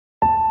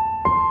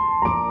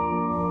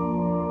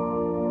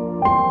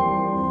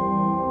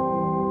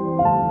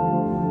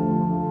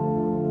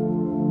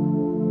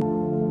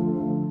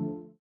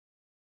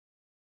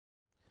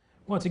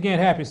Once again,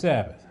 happy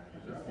Sabbath.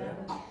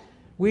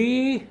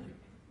 We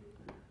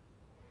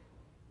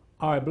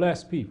are a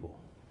blessed people.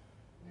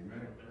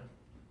 Amen.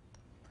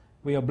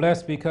 We are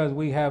blessed because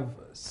we have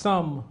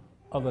some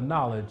of the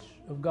knowledge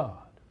of God.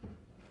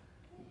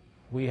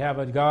 We have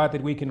a God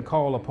that we can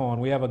call upon.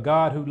 We have a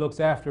God who looks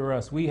after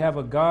us. We have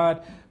a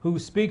God who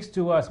speaks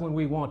to us when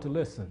we want to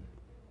listen.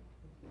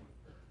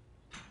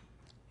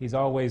 He's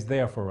always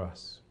there for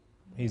us.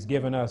 He's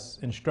given us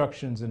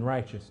instructions in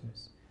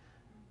righteousness.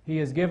 He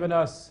has given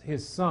us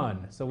his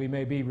Son so we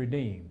may be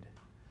redeemed.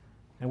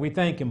 And we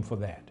thank him for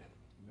that.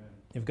 Amen.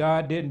 If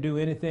God didn't do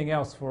anything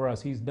else for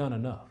us, he's done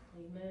enough.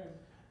 Amen.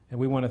 And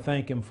we want to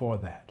thank him for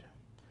that.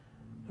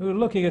 We're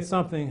looking at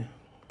something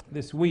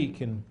this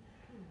week and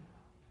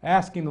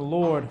asking the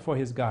Lord for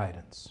his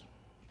guidance.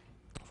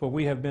 For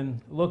we have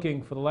been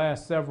looking for the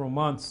last several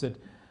months at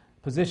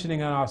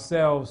positioning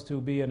ourselves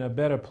to be in a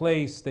better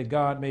place that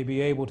God may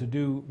be able to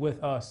do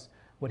with us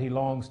what he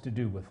longs to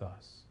do with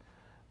us.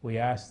 We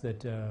ask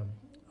that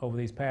over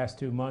these past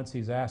 2 months,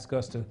 he's asked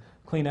us to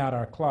clean out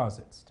our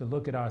closets, to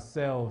look at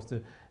ourselves,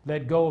 to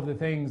let go of the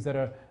things that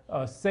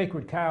are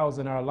sacred cows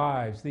in our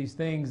lives, these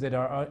things that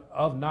are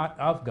not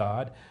of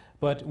God,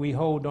 but we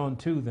hold on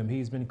to them.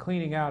 He's been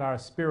cleaning out our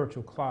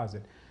spiritual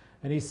closet.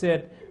 And he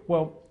said,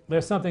 well,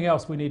 there's something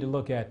else we need to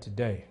look at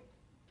today.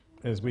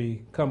 As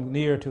we come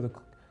near to the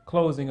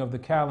closing of the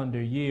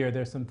calendar year,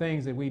 there's some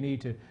things that we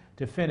need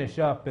to finish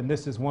up, and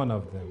this is one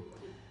of them.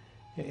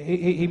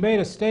 He made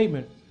a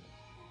statement.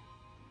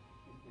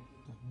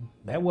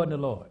 That wasn't the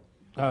Lord.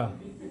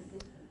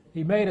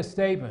 He made a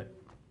statement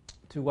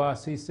to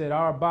us. He said,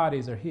 our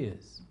bodies are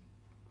his.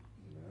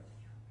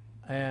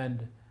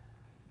 And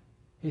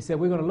he said,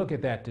 we're going to look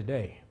at that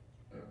today.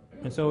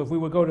 And so if we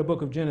would go to the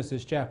book of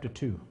Genesis chapter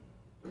 2.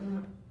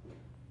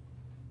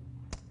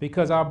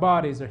 Because our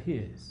bodies are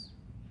his.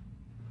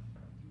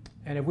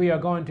 And if we are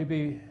going to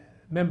be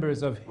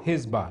members of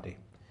his body,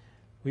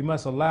 we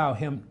must allow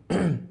him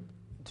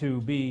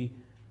to be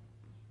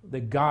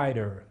the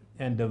guider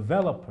and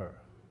developer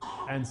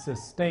and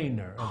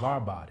sustainer of our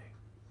body.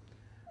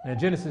 In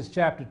Genesis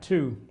chapter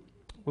 2,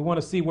 we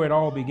want to see where it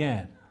all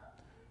began.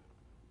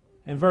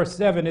 In verse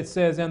 7, it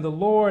says, and the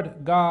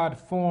Lord God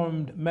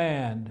formed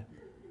man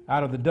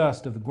out of the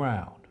dust of the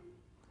ground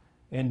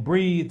and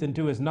breathed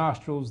into his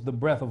nostrils the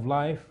breath of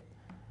life,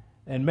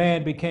 and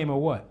man became a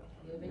what?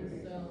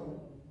 Living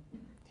soul.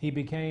 He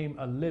became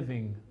a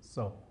living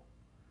soul.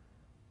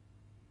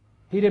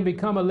 He didn't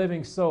become a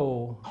living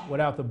soul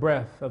without the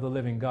breath of the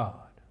living God.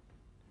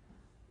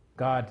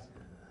 God,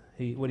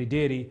 what he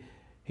did,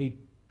 he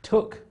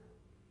took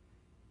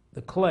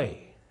the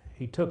clay,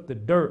 he took the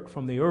dirt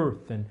from the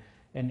earth,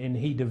 and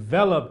he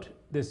developed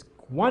this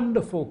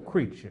wonderful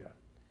creature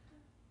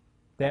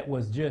that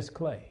was just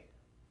clay.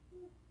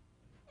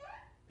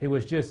 He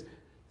was just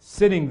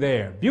sitting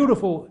there,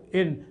 beautiful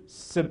in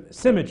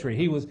symmetry.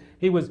 He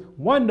was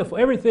wonderful.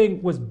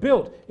 Everything was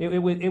built.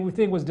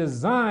 Everything was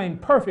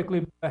designed perfectly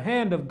by the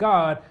hand of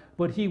God,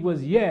 but he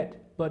was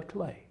yet but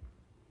clay.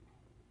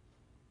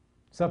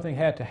 Something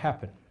had to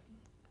happen.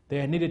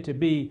 There needed to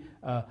be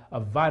a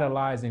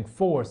vitalizing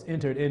force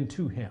entered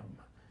into him.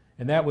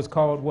 And that was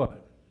called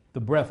what?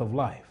 The breath of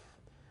life.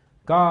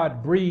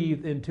 God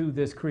breathed into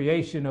this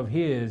creation of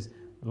his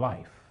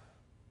life.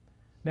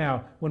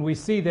 Now, when we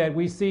see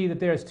that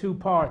there's two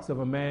parts of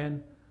a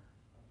man,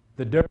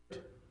 the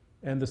dirt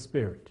and the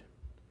spirit,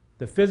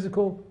 the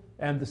physical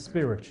and the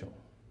spiritual.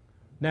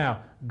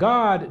 Now,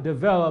 God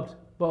developed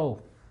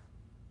both.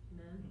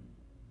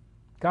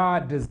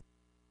 God designed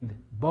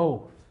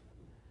both.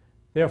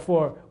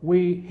 Therefore,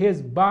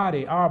 his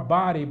body, our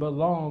body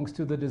belongs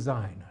to the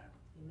designer.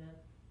 Amen.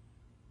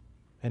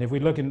 And if we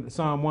look in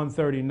Psalm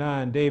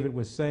 139, David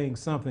was saying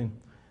something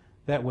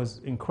that was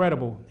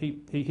incredible.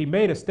 He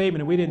made a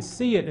statement, and we didn't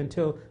see it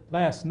until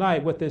last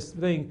night what this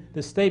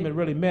statement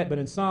really meant. But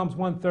in Psalms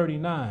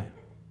 139,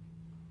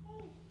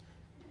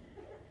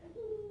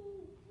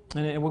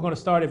 and we're going to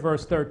start at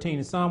verse 13.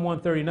 In Psalm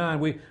 139,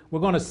 we're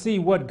going to see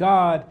what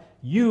God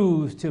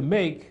used to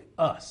make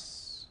us.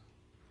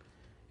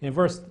 In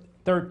verse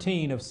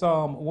 13 of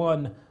Psalm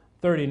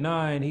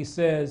 139, he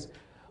says,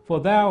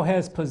 for thou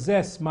hast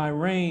possessed my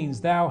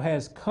reins, thou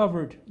hast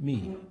covered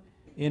me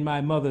in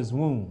my mother's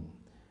womb.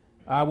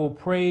 I will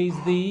praise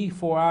thee,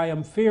 for I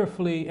am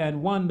fearfully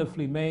and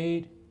wonderfully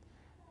made.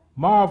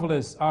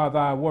 Marvelous are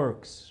thy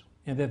works,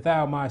 and that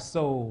thou, my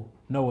soul,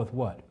 knoweth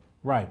what?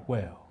 Right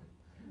well.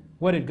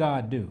 What did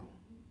God do?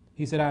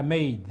 He said, I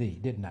made thee,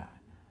 didn't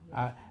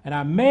I? And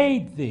I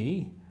made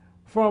thee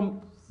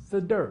from the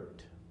dirt.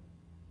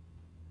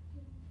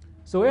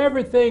 So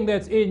everything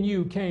that's in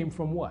you came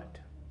from what?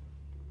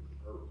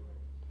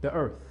 The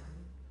earth.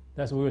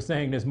 That's what we were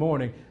saying this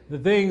morning. The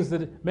things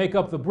that make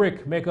up the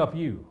brick make up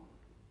you.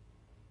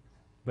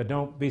 But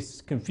don't be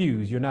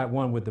confused. You're not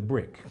one with the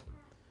brick.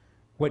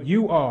 What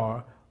you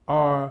are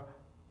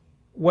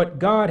what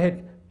God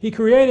had. He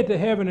created the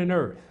heaven and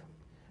earth.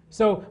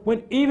 So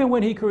even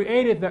when he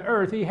created the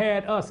earth, he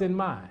had us in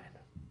mind.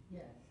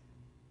 Yes.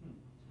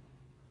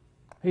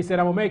 He said,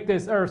 I'm going to make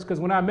this earth because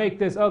when I make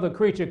this other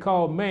creature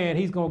called man,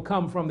 he's going to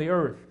come from the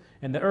earth.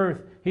 And the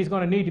earth, he's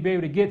going to need to be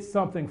able to get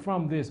something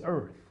from this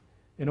earth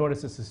in order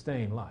to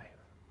sustain life.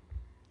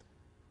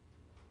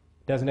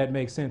 Doesn't that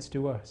make sense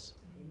to us?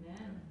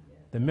 Amen.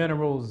 The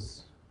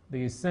minerals,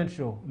 the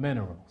essential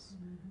minerals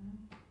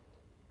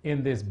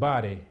in this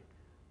body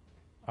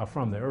are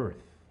from the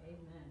earth. Amen.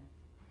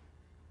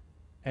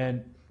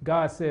 And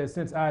God says,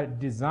 since I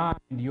designed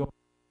your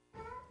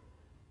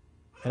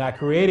and I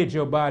created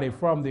your body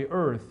from the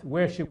earth,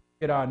 where should we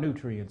get our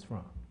nutrients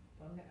from?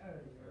 From the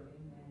earth.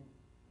 Amen.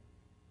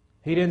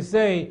 He didn't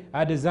say,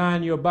 I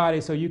designed your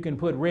body so you can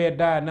put red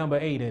dye number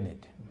 8 in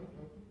it.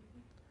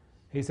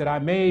 He said, I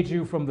made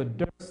you from the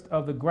dust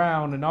of the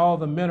ground, and all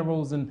the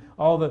minerals and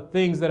all the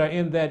things that are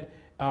in that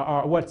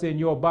are what's in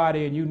your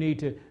body, and you need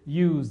to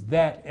use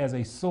that as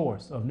a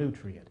source of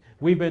nutrient.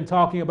 We've been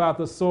talking about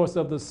the source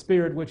of the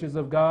Spirit, which is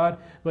of God,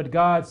 but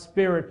God's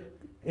Spirit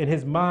in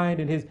his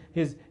mind and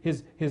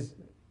his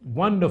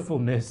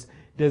wonderfulness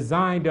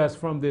designed us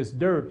from this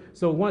dirt.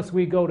 So once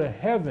we go to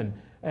heaven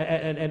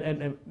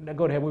and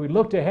go to heaven, when we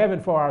look to heaven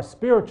for our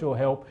spiritual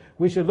help,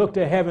 we should look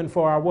to heaven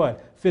for our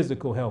what?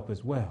 Physical help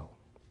as well.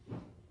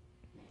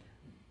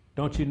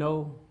 Don't you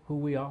know who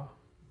we are?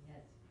 Yes.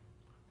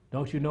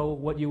 Don't you know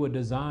what you were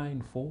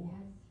designed for?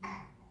 Yes.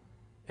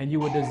 And you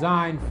were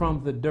designed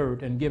from the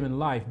dirt and given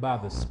life by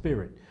the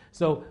Spirit.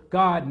 So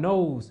God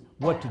knows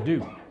what to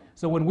do.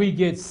 So when we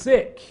get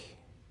sick,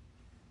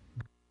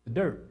 the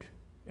dirt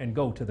and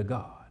go to the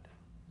God.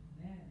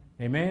 Amen.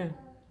 Amen?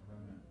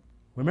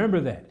 Remember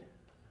that.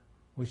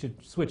 We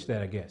should switch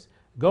that, I guess.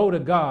 Go to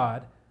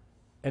God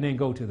and then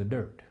go to the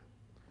dirt.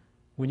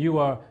 When you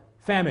are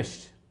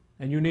famished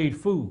and you need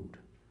food,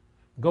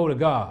 go to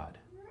God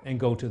and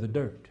go to the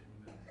dirt.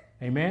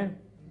 Amen?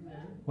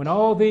 Amen? When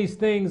all these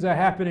things are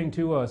happening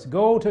to us,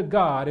 go to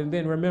God and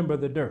then remember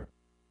the dirt.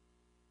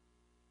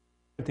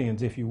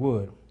 Corinthians, if you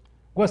would.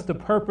 What's the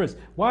purpose?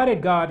 Why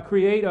did God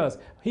create us?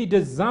 He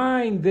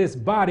designed this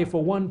body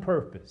for one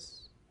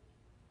purpose.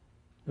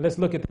 Let's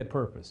look at that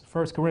purpose.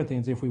 1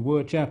 Corinthians, if we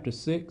would, chapter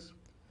 6.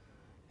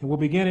 And we'll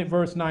begin at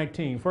verse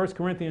 19. 1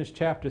 Corinthians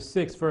chapter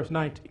 6, verse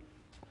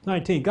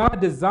 19.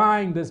 God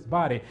designed this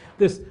body,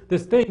 this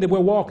thing that we're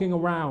walking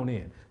around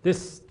in,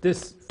 this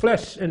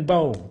flesh and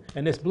bone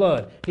and this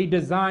blood. He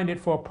designed it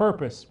for a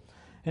purpose.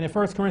 And in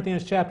 1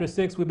 Corinthians chapter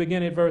 6, we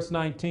begin at verse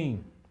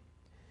 19.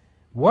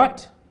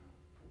 What?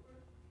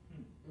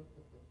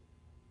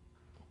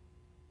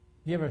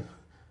 You ever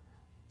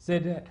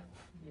said that?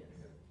 Yes.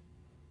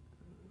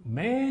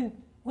 Man,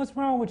 what's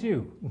wrong with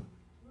you?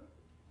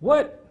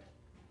 What?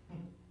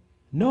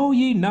 Know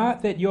ye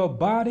not that your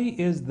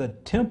body is the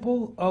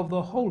temple of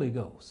the Holy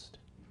Ghost,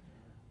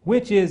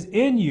 which is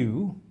in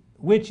you,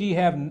 which ye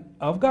have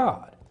of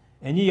God,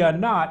 and ye are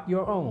not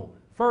your own?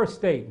 First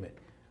statement.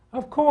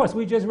 Of course,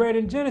 we just read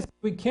in Genesis,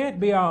 we can't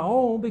be our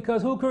own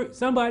because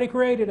somebody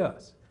created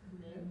us.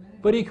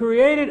 But he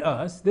created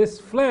us, this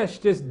flesh,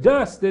 this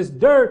dust, this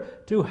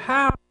dirt, to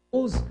house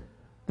the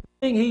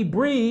thing he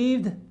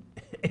breathed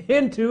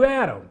into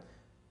Adam,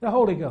 the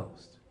Holy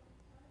Ghost.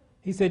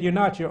 He said, you're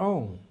not your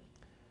own.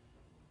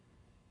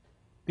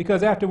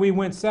 Because after we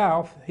went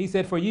south, he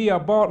said, for ye are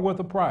bought with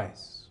a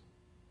price.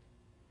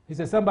 He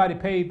said, somebody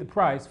paid the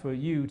price for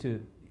you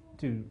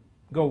to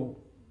go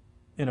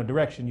in a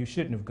direction you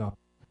shouldn't have gone.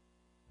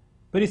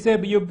 But he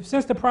said, but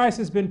since the price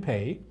has been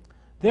paid,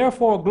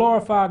 therefore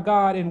glorify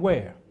God in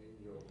where?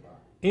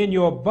 In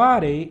your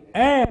body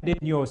and in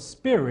your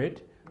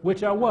spirit,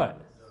 which are what?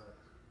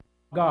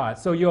 God.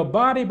 So your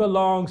body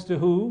belongs to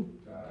who?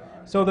 God.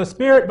 So the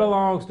spirit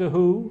belongs to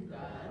who? God.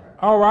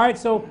 All right,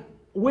 so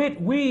what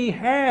we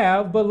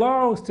have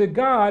belongs to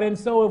God, and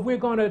so if we're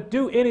going to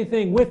do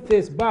anything with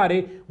this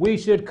body, we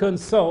should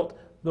consult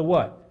the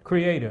what?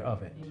 Creator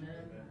of it. Amen.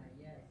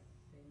 Yes.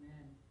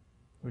 Amen.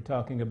 We're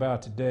talking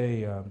about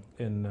today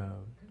in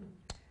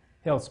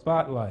Health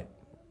Spotlight.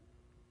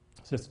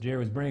 Sister Jerry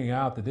was bringing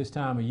out that this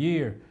time of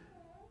year,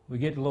 we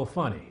get a little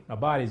funny. Our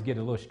bodies get a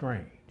little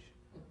strange.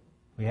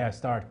 We have to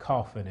start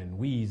coughing and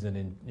wheezing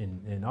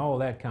and all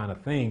that kind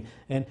of thing.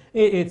 And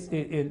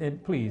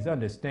and please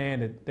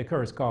understand that the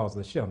curse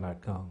causeless shall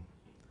not come.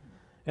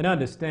 And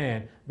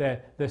understand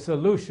that the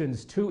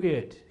solutions to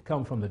it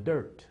come from the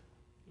dirt.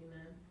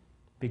 Amen.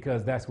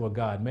 Because that's what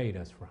God made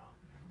us from.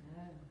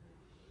 Amen.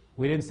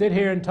 We didn't sit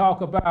here and talk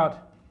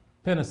about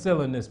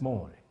penicillin this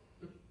morning.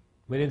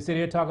 We didn't sit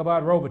here and talk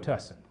about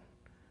Robitussin,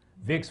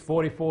 Vicks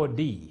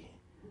 44D,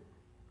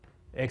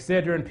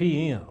 Excedrin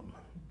PM.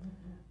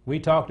 We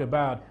talked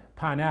about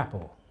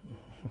pineapple,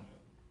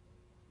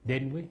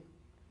 didn't we? Yeah.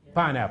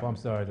 Pineapple, I'm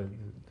sorry, the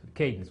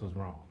cadence was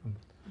wrong.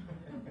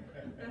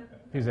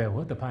 He said,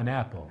 what, the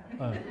pineapple?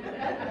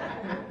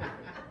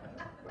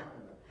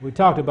 We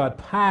talked about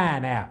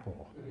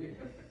pineapple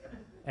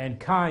and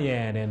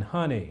cayenne and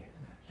honey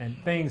and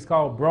things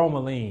called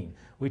bromelain.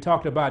 We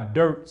talked about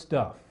dirt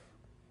stuff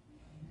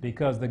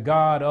because the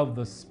God of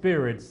the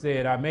Spirit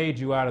said, I made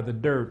you out of the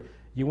dirt.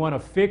 You want to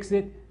fix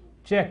it?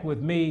 Check with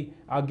me.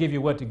 I'll give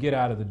you what to get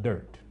out of the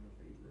dirt.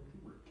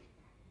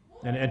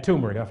 And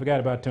turmeric. I forgot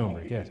about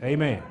turmeric. Yes.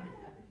 Amen.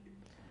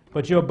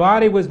 But your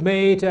body was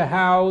made to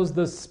house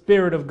the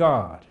Spirit of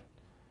God.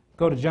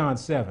 Go to John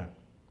 7.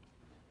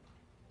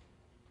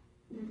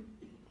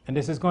 And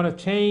this is going to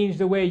change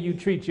the way you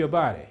treat your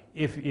body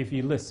if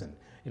you listen.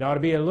 It ought to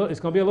be it's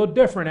going to be a little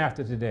different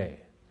after today.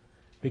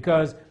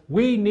 Because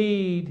we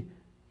need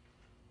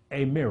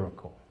a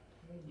miracle.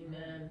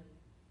 Amen.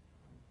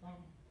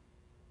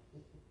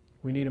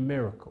 We need a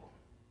miracle.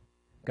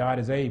 God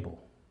is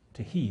able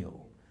to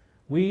heal.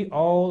 We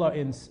all are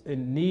in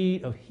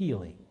need of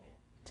healing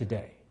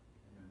today.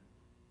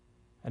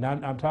 And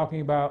I'm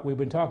talking about, we've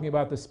been talking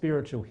about the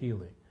spiritual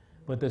healing,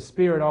 but the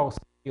Spirit also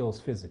heals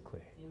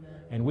physically. Amen.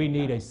 And we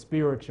need a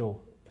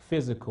spiritual,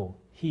 physical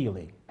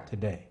healing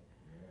today.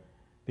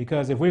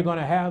 Because if we're going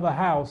to have a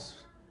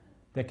house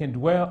that can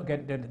dwell,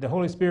 that the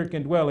Holy Spirit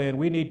can dwell in,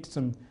 we need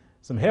some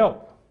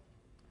help.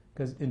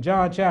 Because in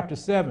John chapter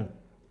 7,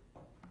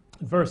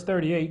 verse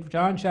 38,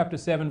 John chapter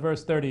 7,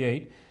 verse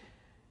 38,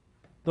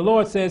 the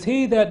Lord says,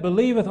 "He that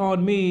believeth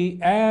on me,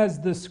 as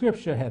the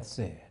scripture hath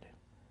said,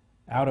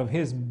 out of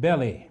his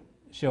belly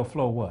shall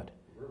flow" what?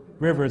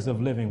 "Rivers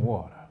of living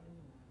water.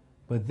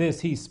 But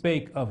this he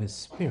spake of his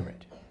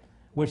Spirit,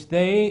 which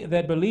they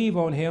that believe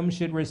on him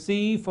should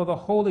receive, for the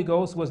Holy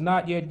Ghost was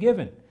not yet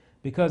given,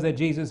 because that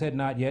Jesus had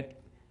not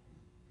yet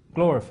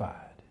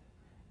glorified."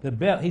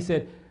 He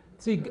said,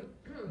 see,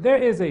 there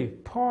is a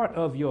part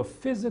of your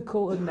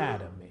physical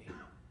anatomy.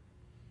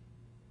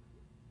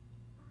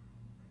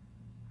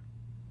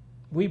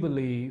 We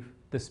believe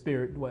the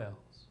Spirit dwells.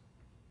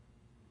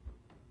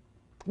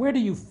 Where do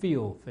you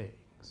feel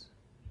things?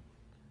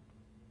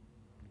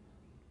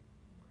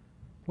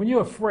 When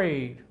you're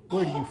afraid,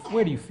 where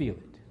do you feel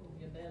it?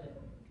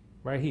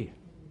 Right here.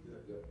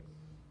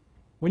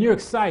 When you're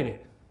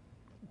excited,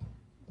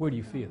 where do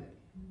you feel it?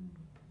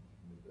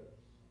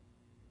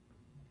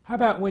 How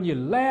about when you're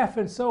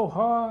laughing so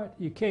hard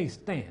you can't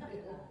stand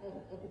it?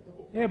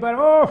 Everybody,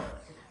 oh,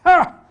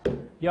 ha!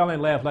 Y'all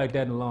ain't laughed like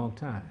that in a long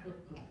time.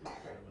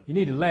 You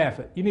need to laugh.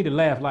 You need to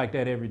laugh like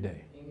that every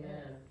day.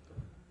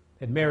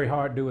 And merry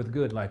heart doeth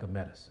good like a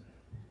medicine.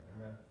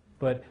 Amen.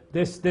 But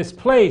this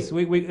place,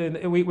 we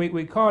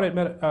call it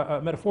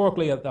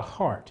metaphorically the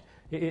heart.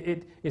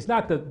 It's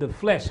not the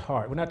flesh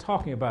heart. We're not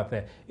talking about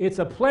that. It's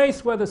a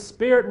place where the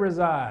Spirit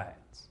resides.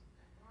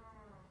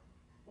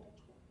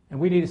 And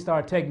we need to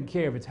start taking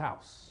care of its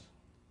house.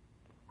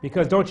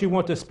 Because don't you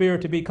want the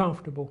Spirit to be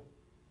comfortable?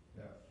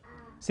 Yeah.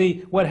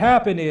 See, what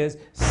happened is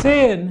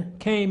sin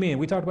came in.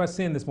 We talked about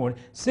sin this morning.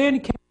 Sin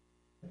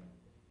came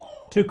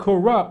to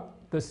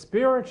corrupt the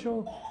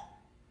spiritual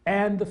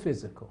and the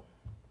physical.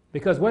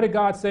 Because what did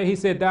God say? He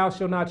said, "Thou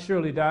shalt not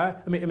surely die."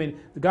 I mean,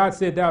 God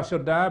said, "Thou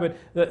shalt die," but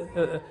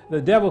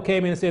the devil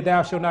came in and said,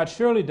 "Thou shalt not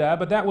surely die,"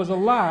 but that was a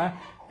lie.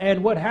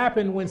 And what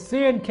happened when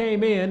sin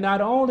came in,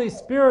 not only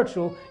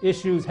spiritual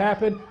issues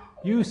happened,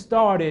 you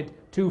started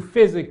to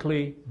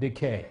physically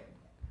decay.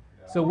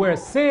 So where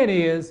sin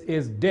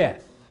is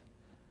death.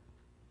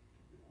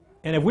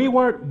 And if we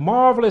weren't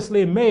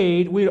marvelously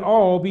made, we'd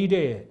all be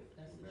dead.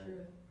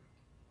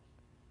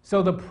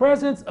 So the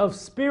presence of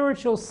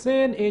spiritual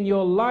sin in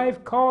your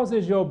life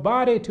causes your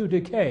body to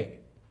decay.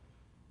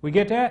 We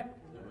get that?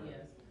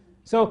 Yes.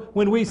 So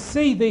when we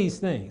see these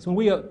things, when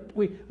we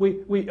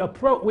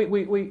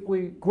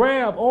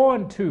grab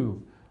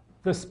onto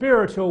the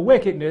spiritual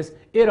wickedness,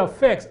 it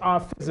affects our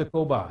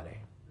physical body.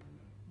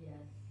 Yes.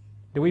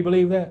 Do we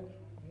believe that?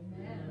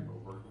 Amen.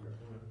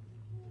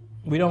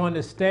 We don't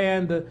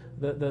understand the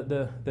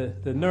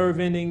nerve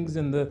endings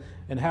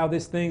and how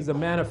these things are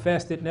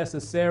manifested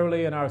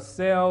necessarily in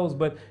ourselves,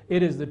 but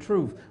it is the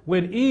truth.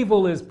 When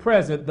evil is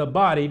present, the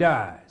body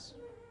dies.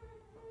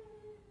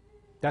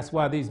 That's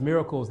why these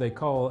miracles, they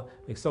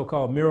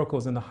so-called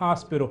miracles in the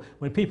hospital,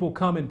 when people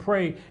come and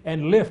pray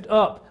and lift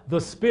up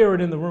the Spirit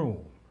in the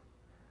room.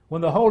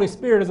 When the Holy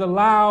Spirit is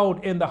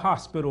allowed in the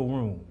hospital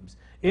rooms,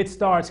 it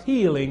starts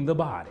healing the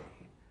body.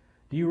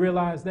 Do you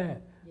realize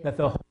that? Yes. That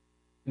the Holy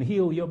Spirit can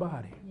heal your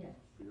body. Yes.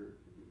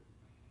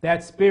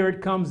 That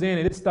Spirit comes in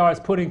and it starts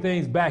putting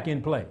things back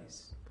in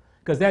place.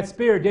 Because that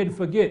Spirit didn't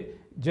forget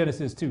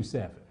Genesis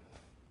 2:7.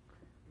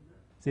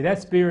 See, that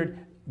Spirit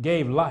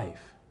gave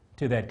life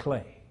to that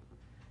clay.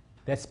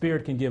 That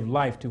Spirit can give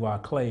life to our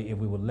clay if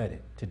we would let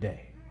it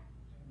today.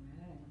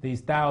 Amen.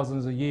 These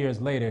thousands of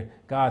years later,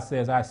 God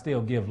says, "I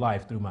still give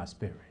life through my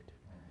Spirit."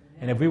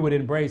 Amen. And if we would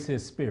embrace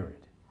His Spirit,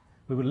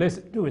 we would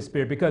listen to His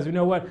Spirit, because you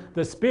know what?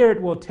 The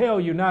Spirit will tell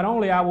you, not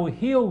only I will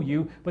heal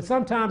you, but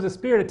sometimes the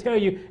Spirit will tell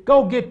you,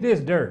 go get this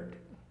dirt.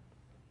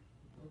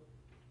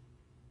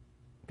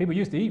 People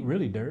used to eat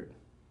really dirt.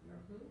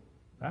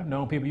 I've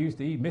known people used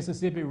to eat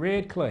Mississippi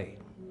red clay.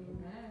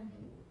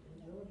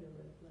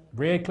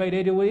 Red clay,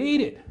 they would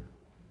eat it.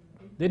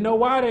 Didn't know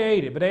why they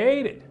ate it, but they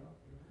ate it.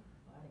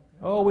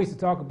 Oh, we used to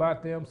talk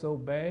about them so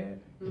bad.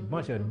 A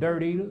bunch of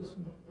dirt eaters.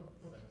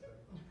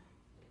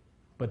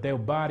 But their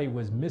body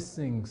was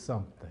missing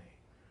something.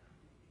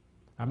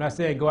 I'm not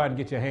saying go out and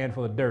get your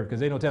handful of dirt, because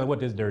they don't tell you what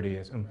this dirt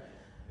is.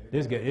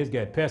 It's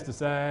got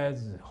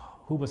pesticides,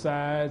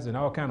 herbicides, and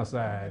all kind of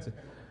sides.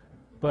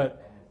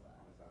 But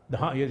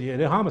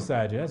The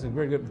homicide, that's a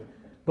very good.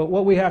 But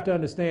what we have to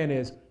understand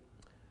is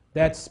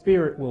that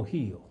spirit will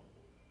heal.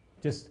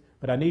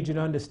 But I need you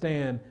to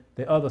understand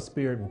the other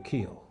spirit will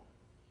kill.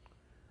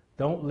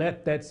 Don't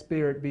let that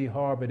spirit be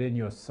harbored in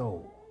your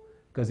soul,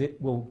 because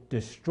it will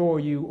destroy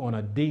you on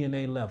a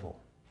DNA level.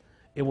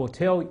 It will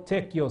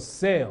take your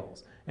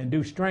cells and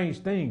do strange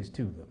things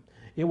to them.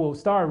 It will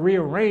start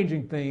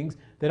rearranging things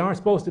that aren't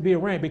supposed to be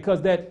arranged,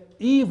 because that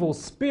evil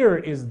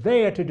spirit is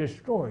there to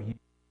destroy you.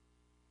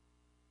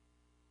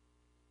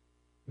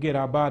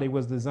 Our body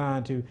was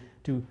designed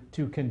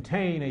to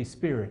contain a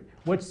spirit.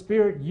 What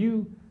spirit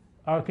you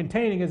are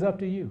containing is up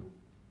to you.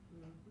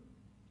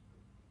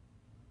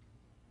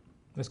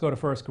 Let's go to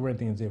 1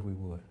 Corinthians if we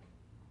would.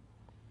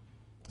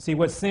 See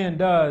what sin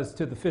does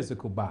to the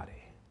physical body.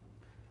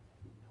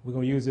 We're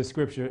going to use this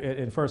scripture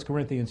in 1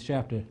 Corinthians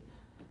chapter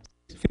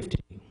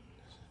 15.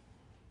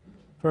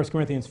 1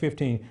 Corinthians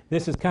 15.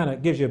 This is kind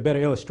of gives you a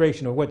better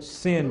illustration of what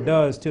sin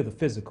does to the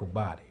physical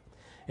body.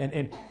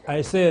 And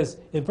it says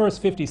in verse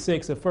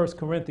 56 of 1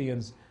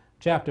 Corinthians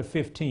chapter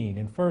 15,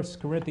 in 1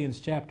 Corinthians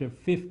chapter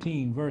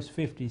 15, verse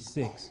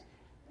 56,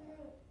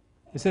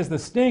 it says, the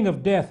sting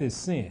of death is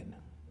sin,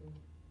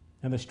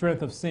 and the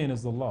strength of sin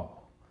is the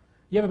law.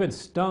 You ever been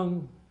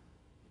stung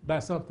by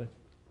something?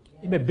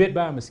 You been bit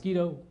by a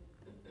mosquito?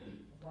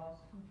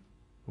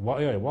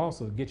 Yeah,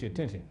 wasp will get your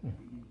attention.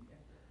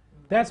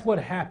 That's what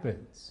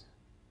happens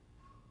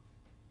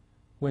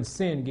when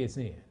sin gets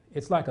in.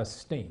 It's like a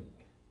sting.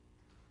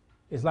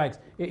 It's like,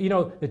 you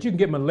know, that you can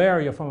get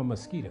malaria from a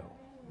mosquito.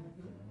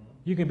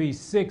 You can be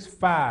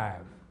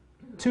 6'5",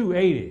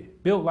 280,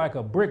 built like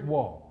a brick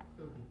wall.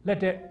 Let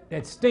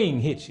that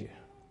sting hit you,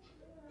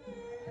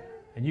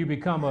 and you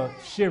become a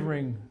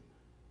shivering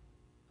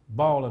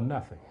ball of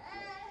nothing.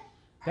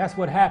 That's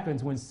what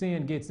happens when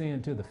sin gets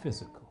into the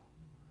physical.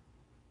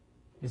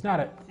 It's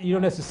not you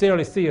don't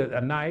necessarily see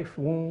a knife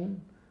wound,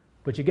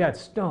 but you got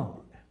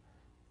stung.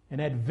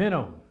 And that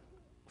venom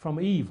from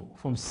evil,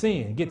 from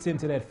sin, gets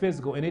into that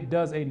physical, and it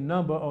does a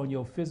number on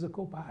your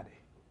physical body.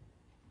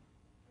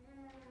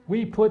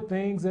 We put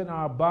things in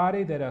our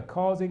body that are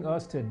causing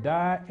us to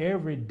die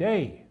every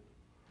day.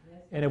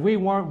 And if we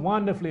weren't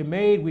wonderfully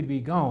made, we'd be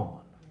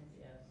gone.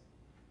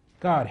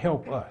 God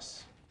help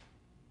us.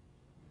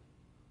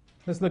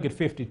 Let's look at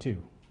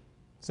 52,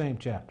 same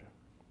chapter.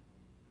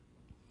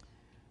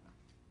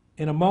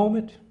 In a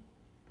moment,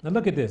 now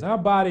look at this. Our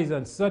bodies are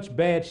in such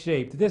bad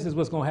shape that this is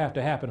what's going to have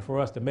to happen for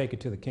us to make it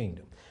to the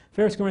kingdom.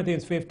 1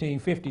 Corinthians 15,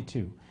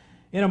 52.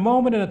 In a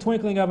moment, in a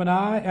twinkling of an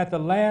eye, at the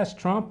last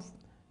trump,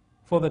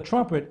 for the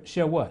trumpet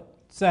shall what?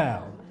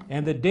 Sound.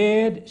 And the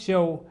dead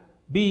shall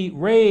be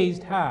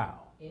raised how?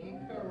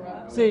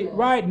 See,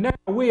 right now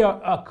we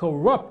are a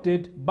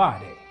corrupted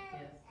body.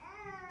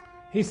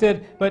 He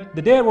said, but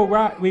the dead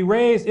will be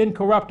raised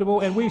incorruptible,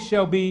 and we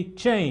shall be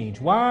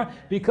changed. Why?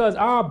 Because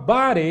our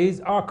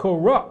bodies are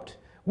corrupt.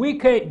 We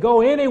can't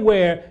go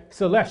anywhere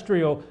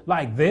celestial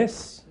like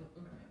this.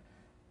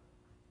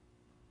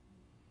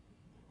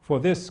 For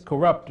this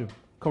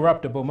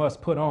corruptible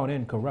must put on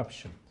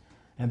incorruption,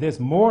 and this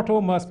mortal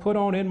must put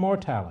on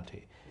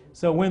immortality.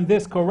 So when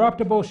this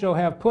corruptible shall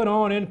have put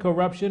on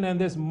incorruption,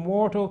 and this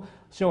mortal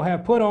shall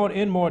have put on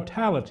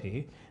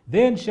immortality,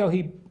 then shall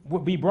he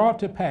be brought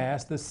to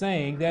pass the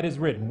saying that is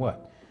written,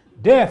 what?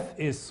 Death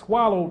is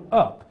swallowed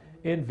up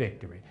in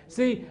victory.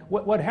 See,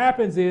 what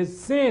happens is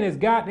sin has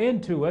gotten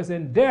into us,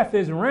 and death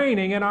is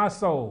reigning in our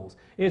souls.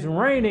 It's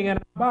reigning in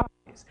our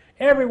bodies.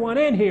 Everyone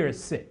in here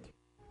is sick.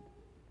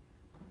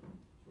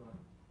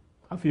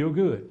 I feel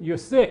good. You're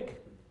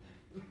sick.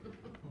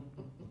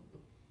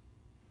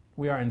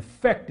 We are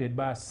infected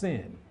by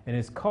sin, and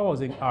it's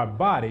causing our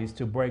bodies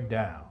to break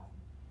down.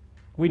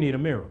 We need a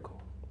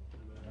miracle.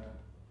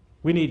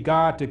 We need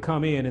God to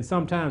come in, and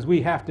sometimes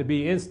we have to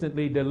be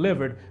instantly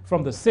delivered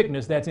from the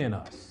sickness that's in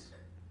us.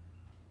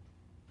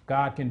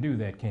 God can do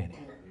that, can he?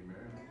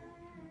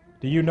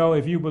 Do you know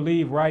if you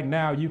believe right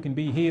now you can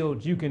be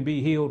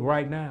healed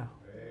right now?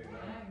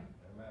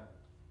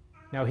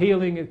 Now,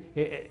 healing,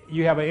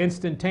 you have an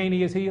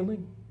instantaneous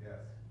healing, yes.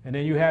 And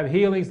then you have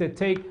healings that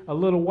take a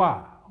little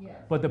while, yes.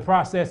 But the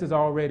process is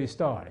already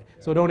started.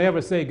 Yes. So don't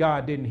ever say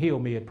God didn't heal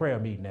me at prayer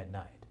meeting that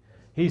night.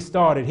 He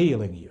started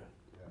healing you,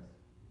 yes.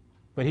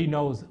 But he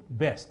knows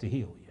best to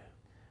heal you.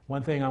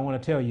 One thing I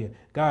want to tell you,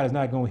 God is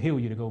not going to heal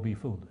you to go be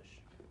foolish.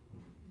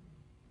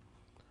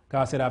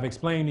 God said, I've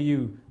explained to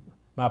you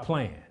my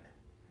plan.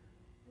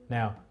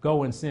 Now,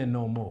 go and sin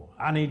no more.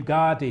 I need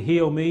God to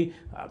heal me,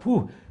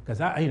 because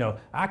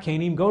I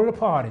can't even go to the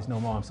parties no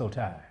more. I'm so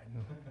tired.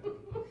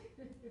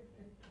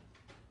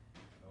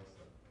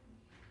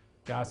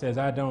 God says,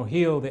 I don't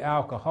heal the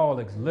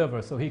alcoholic's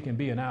liver so he can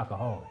be an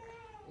alcoholic.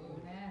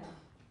 Amen.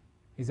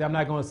 He said, I'm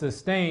not going to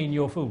sustain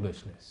your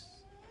foolishness.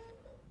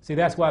 See,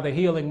 that's why the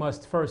healing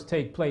must first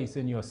take place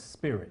in your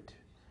spirit.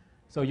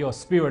 So your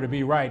spirit will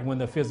be right when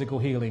the physical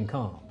healing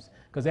comes.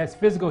 Because as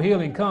physical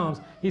healing comes,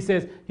 he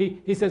says,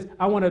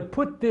 I want to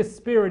put this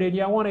spirit in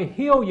you. I want to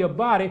heal your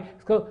body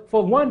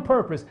for one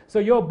purpose. So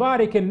your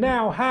body can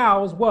now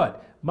house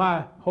what?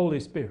 My Holy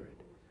Spirit.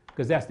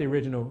 Because that's the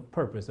original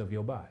purpose of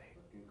your body.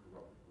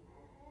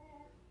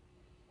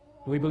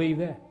 Do we believe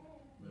that?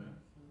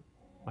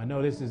 I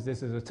know this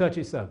is a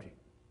touchy subject.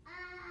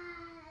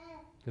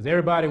 Because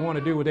everybody want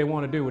to do what they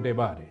want to do with their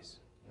bodies.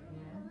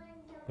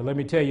 But let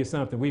me tell you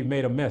something, we've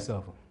made a mess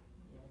of them.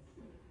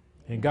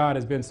 And God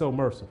has been so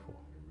merciful.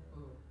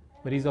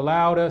 But he's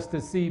allowed us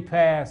to see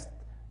past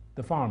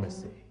the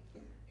pharmacy.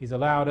 He's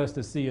allowed us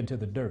to see into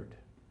the dirt.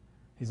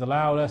 He's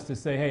allowed us to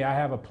say, hey, I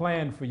have a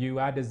plan for you.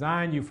 I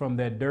designed you from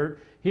that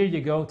dirt. Here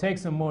you go. Take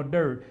some more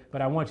dirt,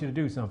 but I want you to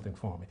do something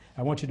for me.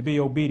 I want you to be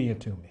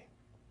obedient to me.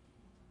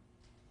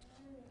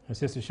 And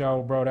Sister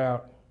Shaw brought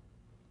out,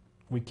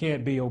 we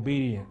can't be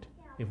obedient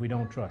if we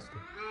don't trust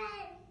him.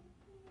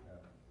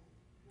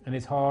 And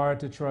it's hard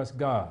to trust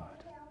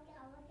God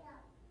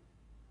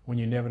when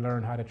you never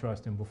learned how to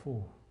trust him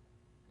before.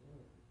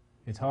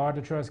 It's hard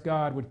to trust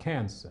God with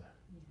cancer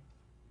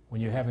when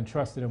you haven't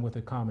trusted him with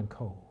a common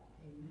cold.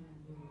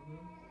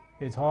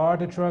 It's hard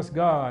to trust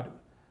God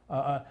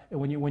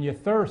when you're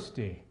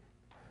thirsty,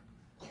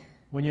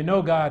 when you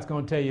know God's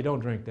going to tell you, don't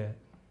drink that.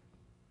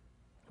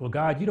 Well,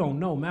 God, you don't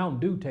know Mountain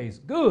Dew tastes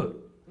good.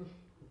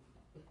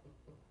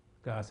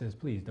 God says,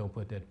 please don't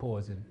put that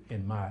poison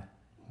in my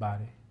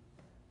body.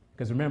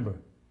 Because remember,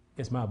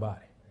 it's my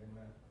body.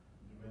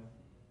 Amen.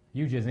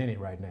 You just in it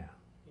right now.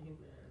 Amen.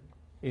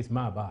 It's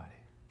my body.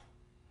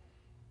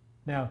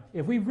 Now,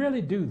 if we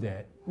really do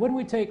that, wouldn't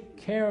we take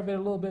care of it a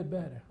little bit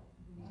better?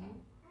 Mm-hmm.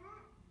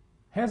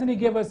 Hasn't he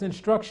given us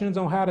instructions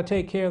on how to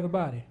take care of the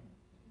body?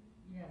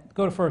 Yeah.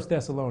 Go to 1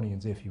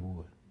 Thessalonians, if you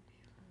would.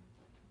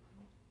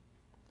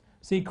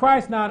 See,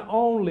 Christ not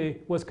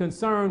only was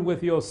concerned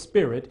with your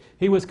spirit,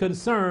 he was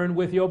concerned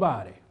with your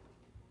body.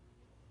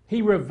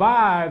 He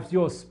revives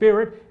your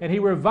spirit and he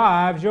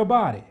revives your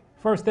body.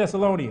 1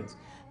 Thessalonians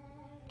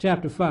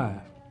chapter 5.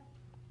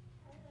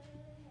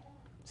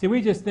 See,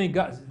 we just think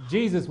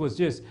Jesus was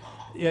just,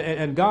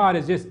 and God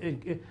is just,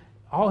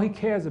 all he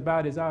cares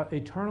about is our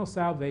eternal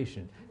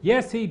salvation.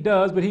 Yes, he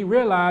does, but he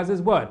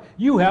realizes what?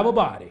 You have a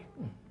body.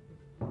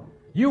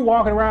 You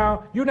walking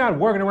around, you're not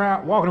walking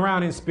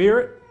around in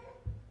spirit.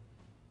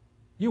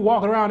 You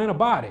walking around in a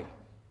body.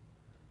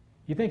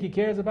 You think he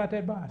cares about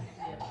that body?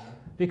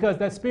 Because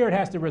that spirit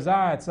has to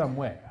reside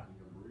somewhere.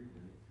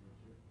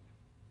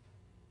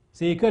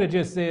 See, he could have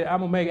just said, I'm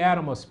going to make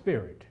Adam a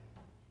spirit.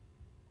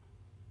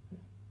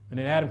 And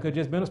then Adam could have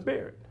just been a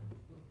spirit.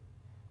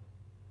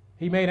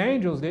 He made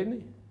angels, didn't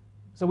he?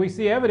 So we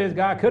see evidence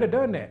God could have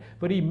done that.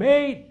 But he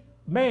made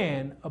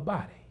man a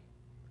body.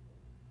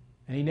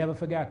 And he never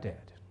forgot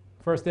that.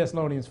 1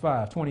 Thessalonians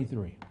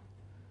 5:23.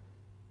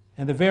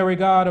 And the very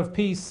God of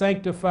peace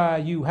sanctify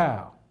you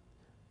how?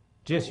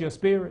 Just your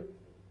spirit?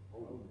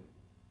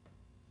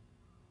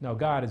 No,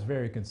 God is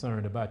very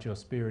concerned about your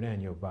spirit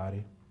and your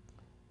body.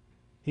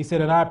 He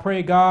said, and I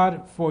pray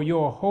God for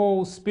your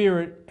whole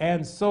spirit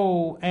and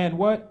soul and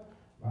what?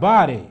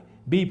 Body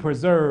be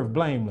preserved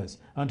blameless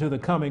unto the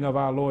coming of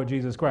our Lord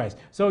Jesus Christ.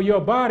 So your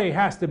body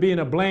has to be in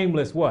a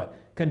blameless what?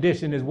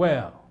 Condition as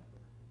well.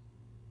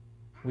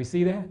 We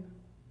see that?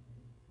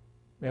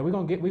 Yeah,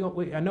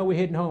 I know we're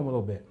hitting home a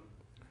little bit.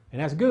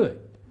 And that's good.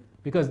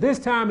 Because this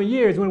time of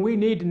year is when we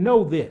need to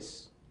know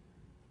this.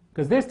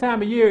 Because this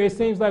time of year, it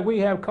seems like we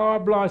have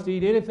carte blanche to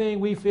eat anything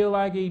we feel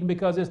like eating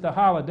because it's the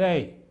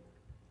holiday.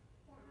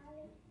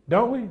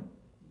 Don't we?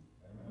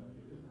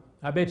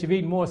 I bet you've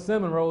eaten more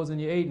cinnamon rolls than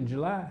you ate in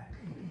July.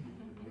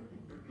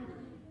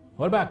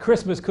 What about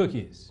Christmas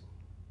cookies?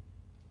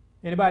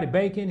 Anybody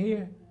bake in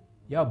here?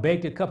 Y'all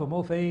baked a couple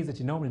more things that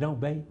you normally don't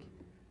bake?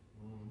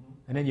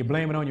 And then you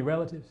blame it on your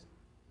relatives?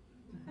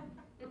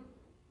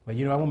 Well,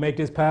 I'm going to make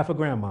this pie for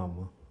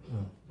Grandmama.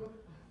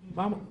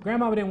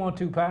 Grandmama didn't want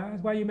 2 pies.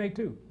 Why you make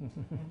 2?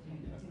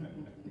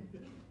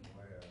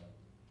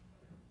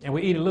 And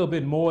we eat a little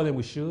bit more than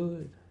we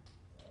should.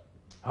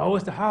 Oh,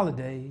 it's the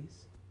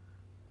holidays.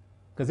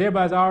 Because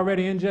everybody's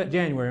already in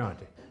January, aren't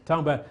they?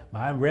 Talking about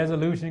my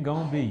resolution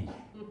going to be.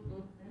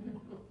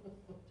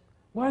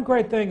 One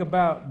great thing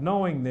about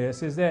knowing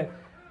this is that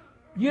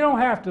you don't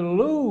have to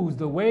lose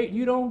the weight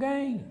you don't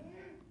gain.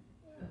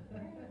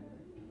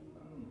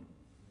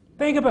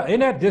 Think about it. Isn't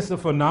that just a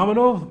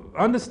phenomenal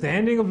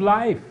understanding of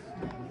life?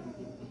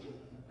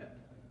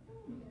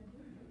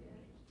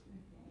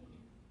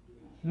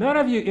 None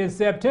of you in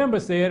September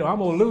said, I'm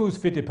going to lose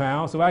 50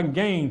 pounds so I can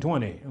gain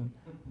 20.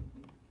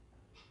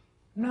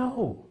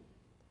 No.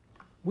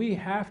 We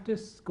have to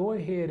go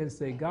ahead and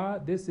say,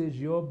 God, this is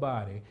your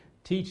body.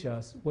 Teach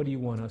us, what do you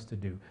want us to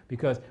do?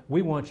 Because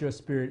we want your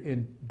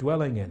spirit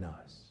dwelling in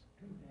us.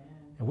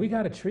 And we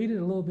got to treat it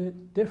a little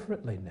bit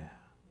differently now.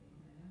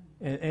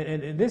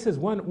 And this is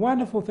one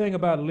wonderful thing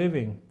about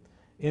living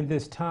in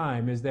this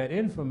time is that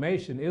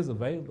information is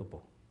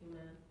available.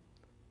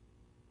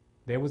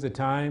 There was a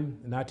time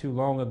not too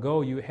long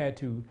ago you had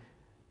to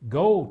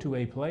go to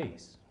a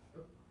place.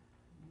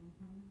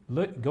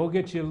 Go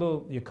get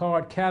your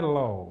card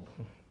catalog.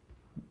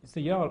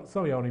 See,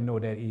 some of y'all don't even know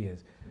what that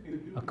is.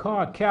 A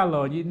card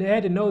catalog. You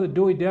had to know the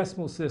Dewey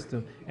Decimal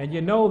System, and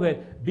you know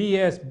that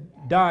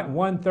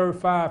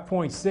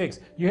BS.135.6.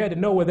 You had to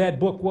know where that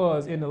book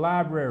was in the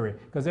library,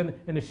 because in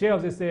the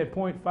shelves it said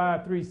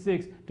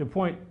 .536 to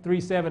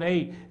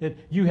 .378. That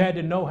you had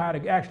to know how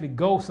to actually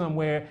go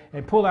somewhere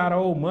and pull out an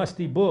old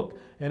musty book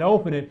and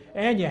open it.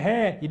 And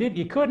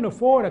you couldn't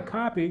afford a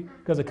copy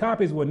because the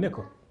copies were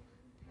nickel.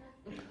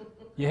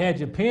 You had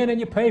your pen and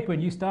your paper,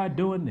 and you started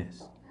doing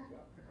this.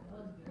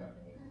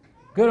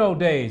 Good old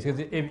days, because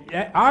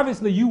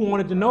obviously you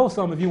wanted to know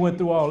something if you went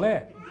through all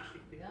that.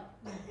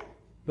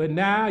 But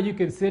now you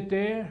can sit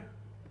there.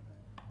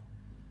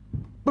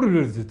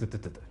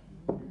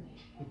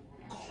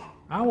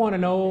 I want to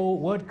know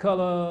what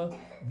color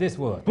this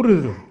was.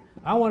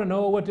 I want to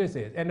know what this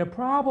is. And the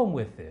problem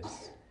with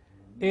this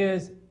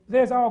is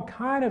there's all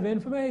kind of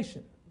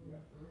information.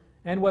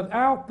 And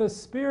without the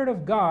Spirit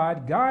of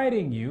God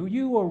guiding you,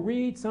 you will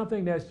read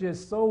something that's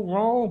just so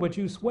wrong, but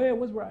you swear it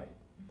was right.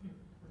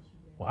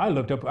 Well, I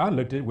looked at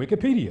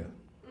Wikipedia,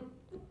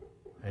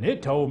 and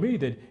it told me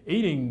that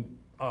eating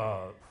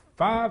 5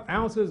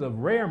 ounces of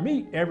rare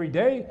meat every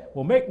day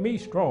will make me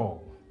strong.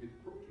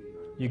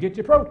 You get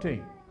your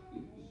protein.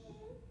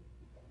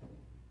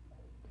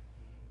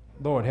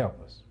 Lord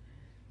help us.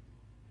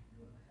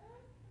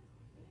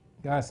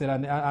 God said,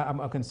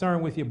 I'm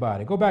concerned with your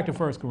body. Go back to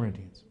 1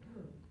 Corinthians.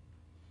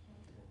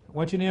 I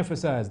want you to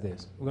emphasize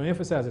this. We're going to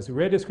emphasize this. We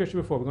read this scripture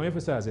before. We're going to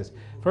emphasize this.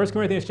 1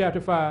 Corinthians chapter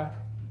 5.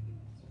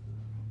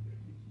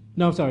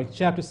 No, I'm sorry,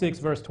 chapter 6,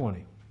 verse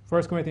 20.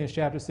 1 Corinthians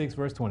chapter 6,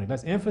 verse 20.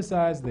 Let's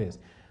emphasize this.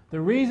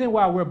 The reason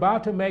why we're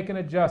about to make an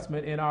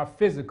adjustment in our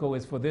physical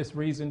is for this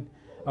reason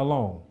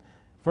alone.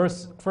 1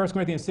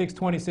 Corinthians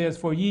 6:20 says,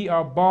 "For ye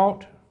are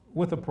bought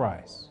with a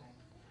price."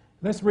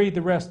 Let's read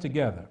the rest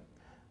together.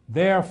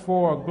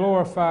 "Therefore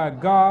glorify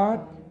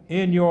God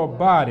in your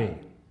body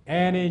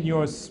and in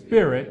your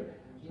spirit,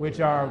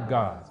 which are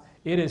God's."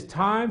 It is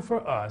time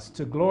for us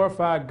to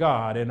glorify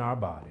God in our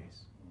bodies.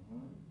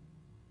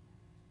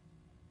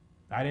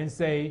 I didn't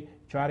say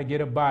try to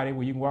get a body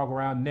where you can walk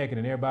around naked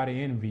and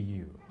everybody envy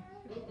you.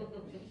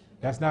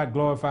 That's not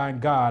glorifying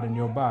God in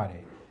your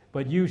body.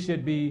 But you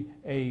should be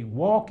a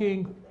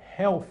walking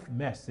health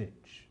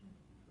message.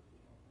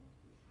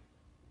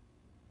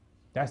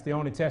 That's the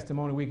only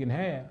testimony we can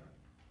have.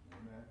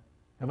 Amen.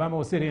 If I'm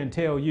going to sit here and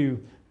tell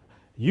you,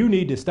 you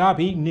need to stop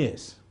eating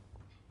this.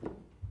 And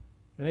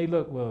they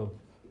look, well,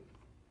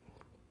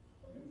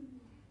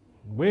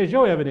 where's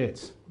your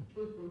evidence?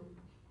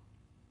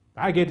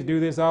 I get to do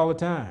this all the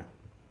time.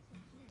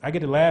 I get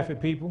to laugh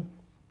at people.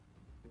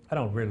 I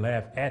don't really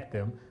laugh at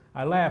them.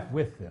 I laugh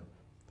with them.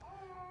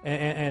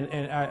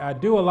 And I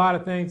do a lot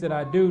of things that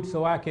I do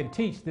so I can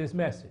teach this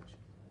message.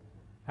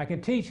 I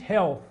can teach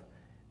health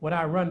when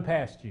I run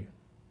past you.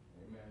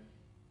 Amen.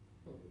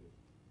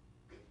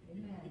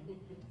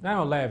 I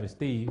don't laugh at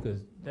Steve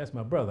because that's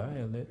my brother.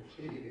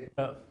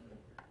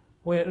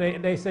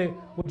 When they say,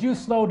 would you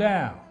slow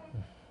down?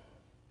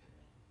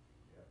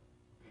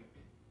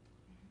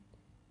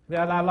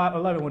 I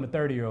love it when the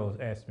 30-year-olds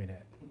ask me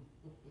that.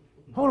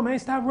 Hold on, man,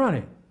 stop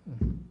running.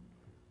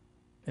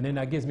 And then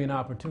that gives me an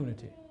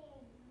opportunity.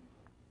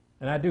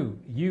 And I do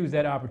use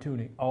that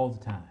opportunity all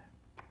the time.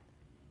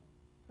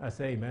 I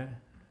say, man,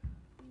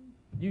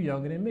 you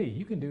younger than me.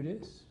 You can do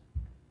this.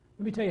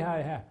 Let me tell you how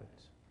it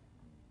happens.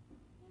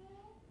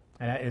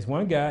 And it's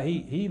one guy,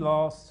 he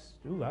lost,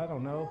 I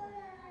don't know,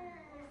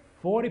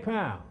 40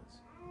 pounds.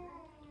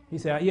 He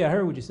said, yeah, I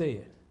heard what you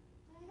said.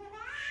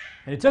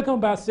 And it took him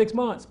about 6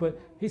 months, but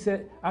he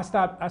said, I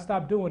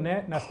stopped doing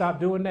that, and I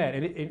stopped doing that.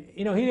 And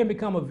he didn't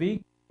become a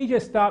vegan. He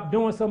just stopped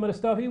doing some of the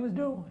stuff he was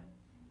doing.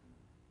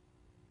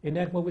 Isn't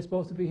that what we're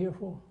supposed to be here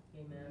for?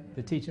 Amen.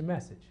 To teach a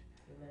message.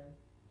 Amen.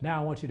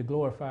 Now I want you to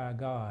glorify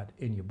God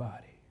in your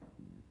body.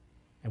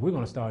 And we're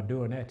going to start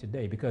doing that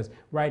today because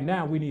right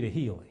now we need a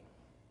healing.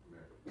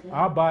 Amen.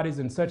 Our body's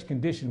in such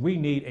condition, we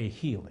need a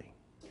healing.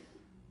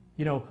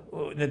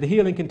 The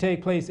healing can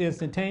take place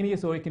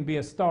instantaneous or it can be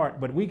a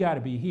start, but we got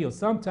to be healed.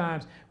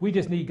 Sometimes we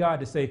just need God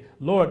to say,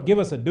 Lord, give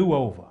us a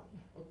do-over.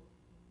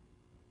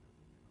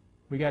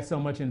 We got so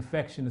much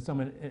infection and so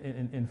much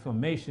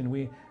inflammation.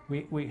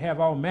 We have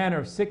all manner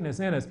of sickness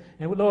in us.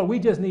 And Lord, we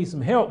just need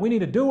some help. We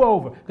need a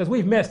do-over because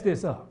we've messed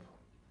this up.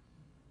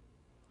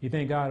 You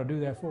think God will do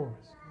that for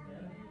us?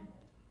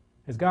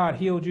 Has God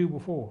healed you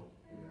before?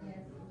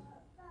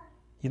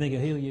 You think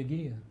he'll heal you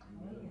again?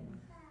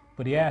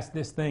 But he asked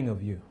this thing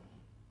of you.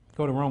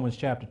 Go to Romans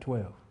chapter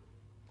 12.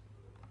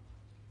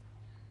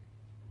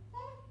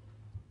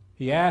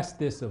 He asked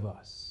this of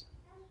us.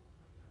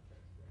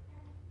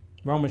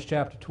 Romans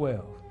chapter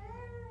 12.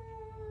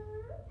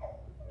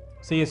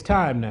 See, it's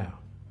time now.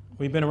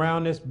 We've been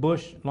around this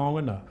bush long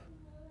enough.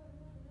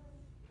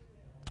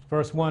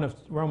 Verse 1 of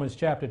Romans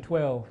chapter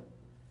 12.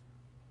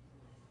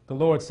 The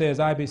Lord says,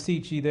 I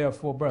beseech ye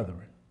therefore,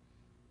 brethren,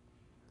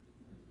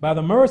 by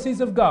the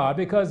mercies of God,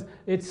 because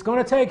it's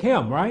going to take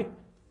him, right?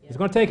 It's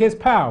going to take his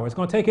power. It's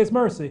going to take his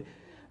mercy.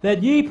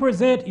 That ye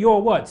present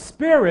your what?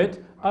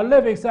 Spirit, a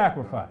living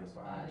sacrifice.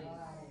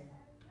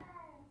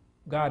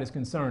 God is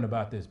concerned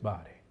about this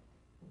body.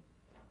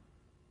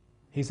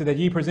 He said that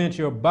ye present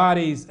your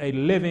bodies a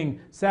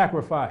living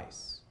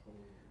sacrifice,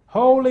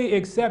 holy,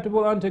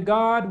 acceptable unto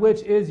God,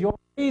 which is your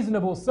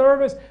reasonable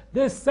service.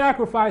 This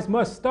sacrifice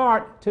must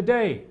start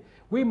today.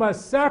 We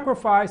must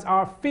sacrifice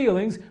our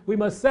feelings. We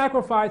must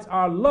sacrifice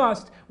our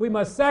lust. We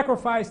must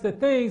sacrifice the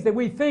things that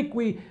we think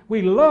we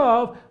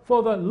love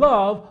for the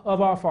love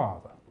of our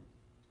Father.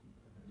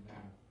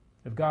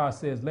 If God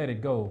says, let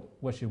it go,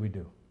 what should we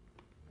do?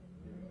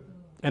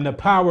 And the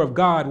power of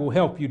God will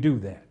help you do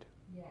that.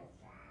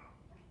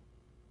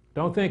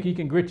 Don't think you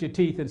can grit your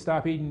teeth and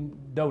stop eating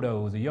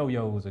dodos or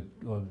yo-yos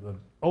or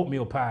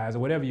oatmeal pies or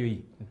whatever you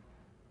eat.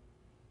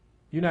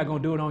 You're not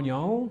going to do it on your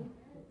own.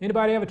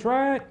 Anybody ever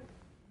tried?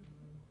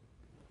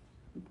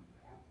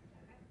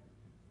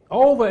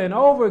 Over and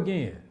over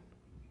again.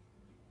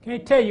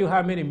 Can't tell you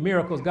how many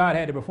miracles God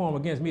had to perform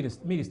against me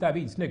to stop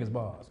eating Snickers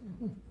bars.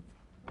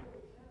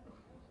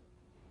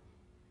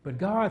 But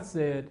God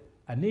said,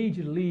 I need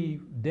you to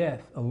leave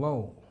death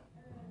alone.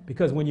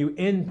 Because when you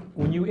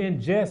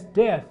ingest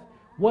death,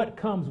 what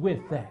comes with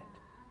that?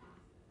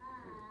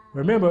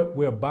 Remember,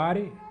 we're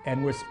body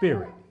and we're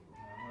spirit.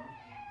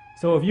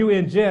 So if you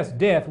ingest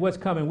death, what's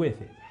coming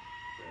with it?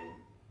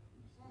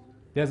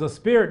 There's a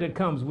spirit that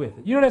comes with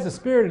it. You know there's a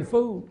spirit in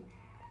food?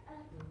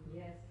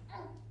 Yes.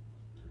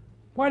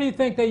 Why do you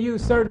think they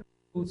use certain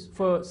foods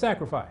for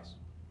sacrifice?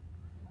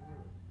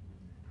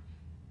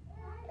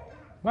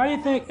 Why do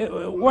you think,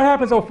 what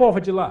happens on 4th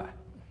of July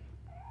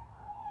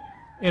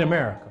in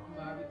America?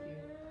 Barbecue.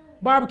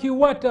 Barbecue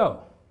what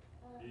though?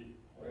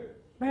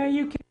 Man,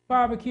 you can't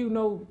barbecue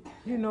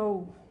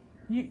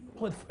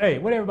hey,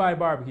 what everybody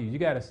barbecues? You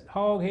got a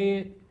hog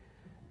head.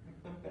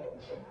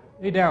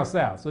 They down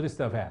south, so this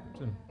stuff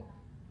happens.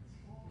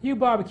 You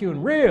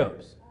barbecuing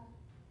ribs.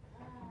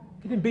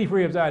 Get them beef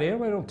ribs out of here.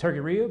 Don't turkey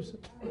ribs.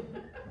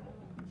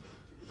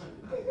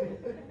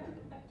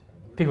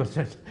 People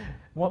just,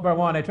 one by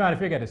one, they're trying to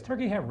figure out, does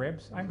turkey have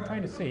ribs? I'm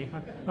trying to see.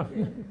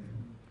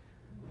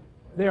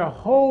 They're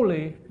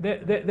holy,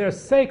 they're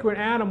sacred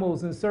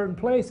animals in certain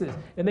places,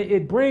 and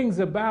it brings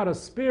about a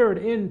spirit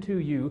into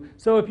you.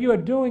 So if you are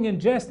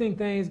ingesting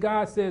things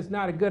God says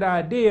not a good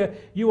idea,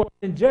 you are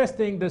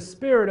ingesting the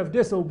spirit of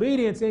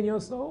disobedience in your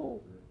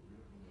soul.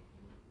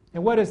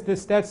 And what is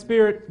this? That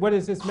spirit, what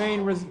is its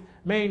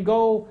main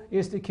goal?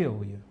 Is to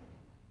kill you.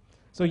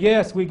 So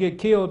yes, we get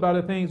killed by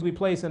the things we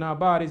place in our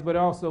bodies, but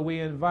also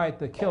we invite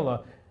the killer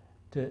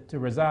to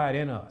reside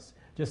in us.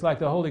 Just like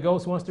the Holy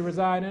Ghost wants to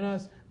reside in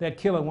us, that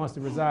killer wants to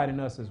reside in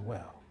us as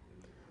well.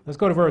 Let's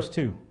go to verse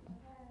 2.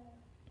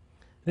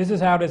 This is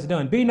how that's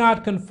done. Be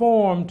not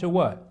conformed to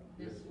what?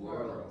 This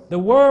world. The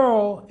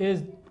world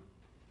is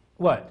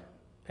what?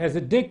 Has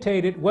it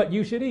dictated what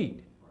you should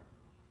eat?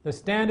 The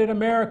standard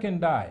American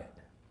diet.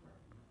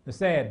 The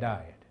sad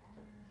diet.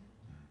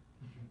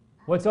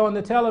 What's on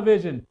the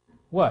television?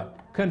 What?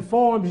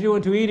 Conforms you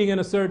into eating in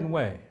a certain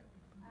way.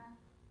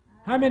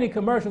 How many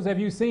commercials have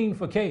you seen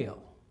for kale?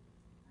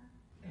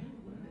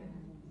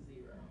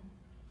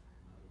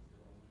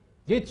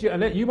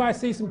 You might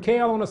see some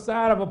kale on the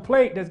side of a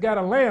plate that's got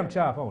a lamb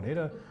chop on it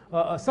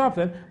or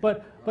something,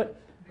 but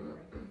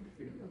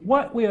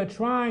what we are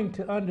trying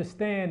to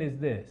understand is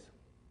this.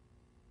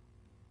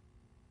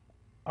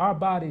 Our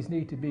bodies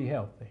need to be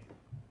healthy.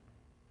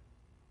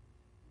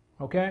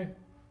 Okay?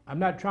 I'm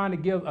not trying to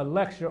give a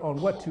lecture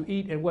on what to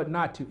eat and what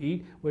not to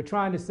eat. We're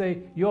trying to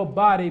say your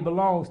body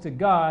belongs to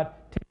God.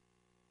 Take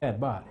that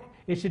body.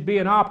 It should be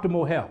in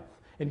optimal health.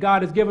 And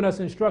God has given us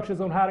instructions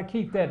on how to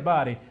keep that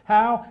body.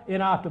 How? In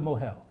optimal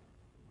health.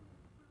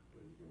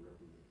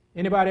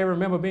 Anybody ever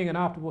remember being in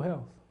optimal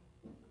health?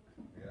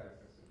 Yes.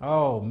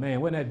 Oh,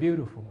 man, wasn't that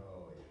beautiful?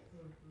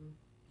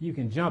 You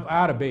can jump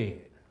out of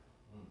bed.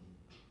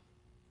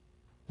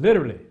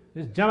 Literally,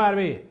 just jump out of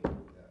bed.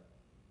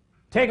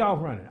 Take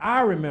off running.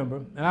 I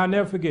remember, and I'll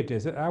never forget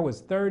this, I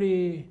was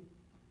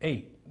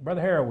 38.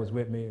 Brother Harold was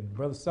with me, and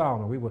Brother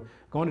Solomon. We were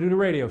going to do the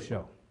radio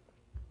show.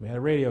 We had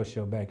a radio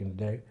show back in the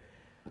day.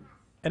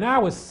 And I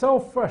was so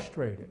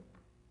frustrated,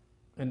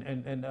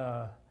 and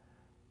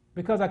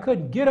because I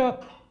couldn't get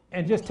up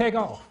and just take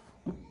off.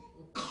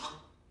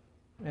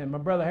 And my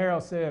brother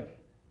Harold said,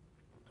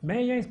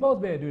 man, you ain't supposed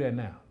to be able to do that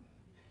now.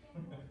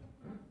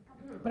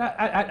 But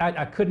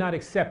I could not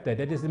accept that.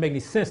 That doesn't make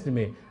any sense to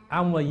me.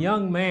 I'm a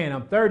young man.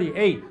 I'm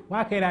 38.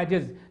 Why can't I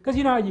just, because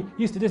you know how you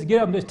used to just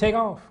get up and just take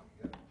off?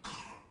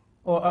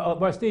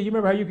 But Steve, you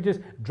remember how you could just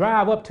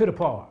drive up to the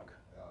park?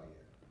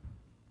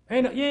 You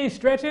ain't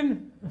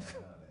stretching.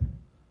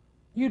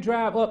 You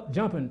drive up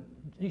jumping,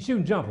 you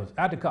shooting jumpers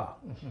out the car.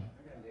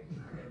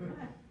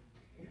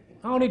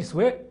 I don't need to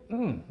sweat.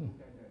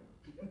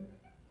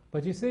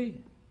 But you see,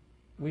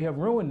 we have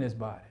ruined this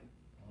body.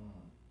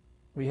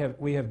 We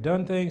have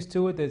done things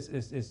to it that's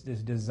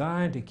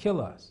designed to kill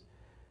us.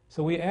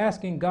 So we're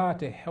asking God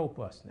to help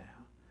us now.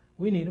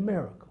 We need a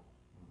miracle.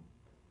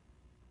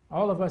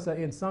 All of us are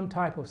in some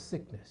type of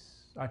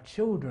sickness. Our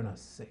children are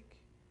sick.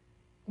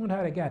 I wonder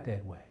how they got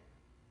that way.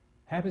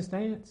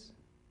 Happenstance?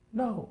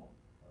 No.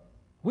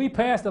 We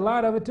passed a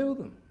lot of it to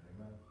them.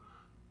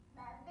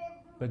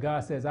 But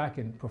God says, I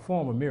can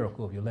perform a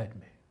miracle if you let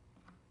me.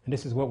 And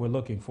this is what we're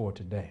looking for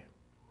today.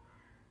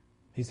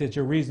 He said,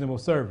 your reasonable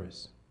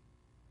service.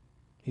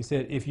 He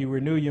said, if you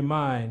renew your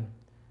mind,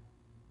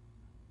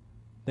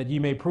 that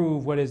you may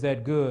prove what is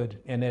that good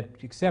and that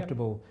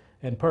acceptable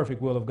and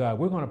perfect will of God.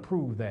 We're going to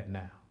prove that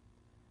now.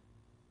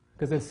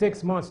 Because in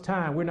 6 months'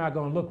 time, we're not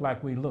going to look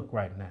like we look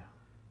right now.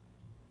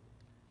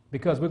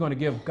 Because we're going to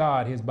give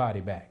God his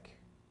body back.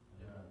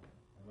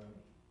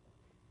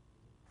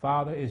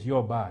 Father, it's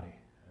your body.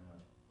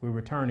 We're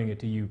returning it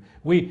to you.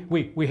 We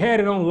had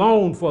it on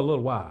loan for a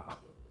little while.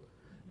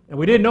 And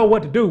we didn't know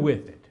what to do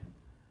with it.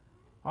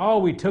 Oh,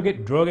 we took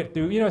it, drug it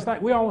through. You know, it's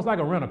like we're almost like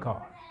a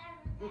rent-a-car.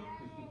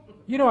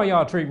 You know how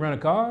y'all treat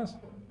rent-a-cars.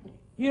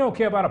 You don't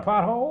care about a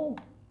pothole.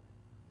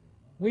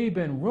 We've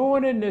been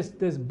ruining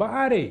this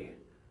body.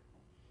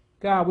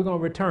 God, we're going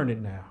to return it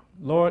now.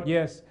 Lord,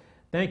 yes,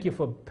 thank you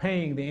for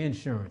paying the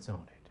insurance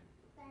on it.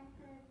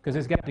 Because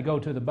it's got to go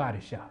to the body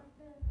shop.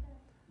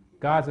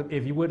 God,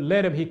 if you wouldn't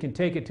let him, he can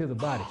take it to the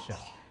body shop.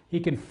 He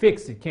can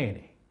fix it, can't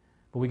he?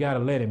 But we got to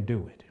let him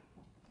do it.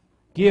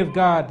 Give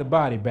God the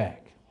body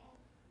back.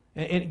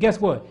 And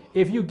guess what?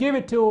 If you give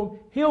it to him,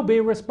 he'll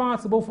be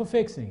responsible for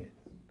fixing it.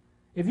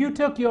 If you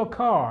took your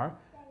car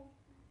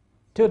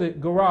to the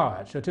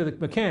garage or to the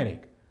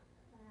mechanic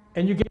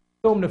and you give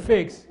it to him to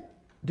fix,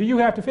 do you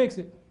have to fix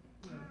it?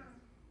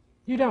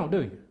 You don't,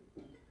 do you?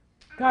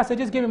 God said,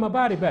 just give me my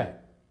body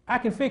back. I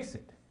can fix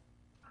it.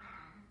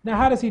 Now,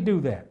 how does he do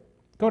that?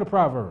 Go to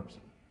Proverbs.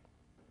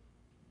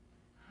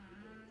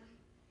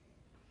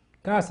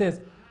 God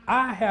says,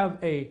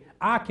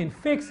 I can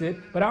fix it,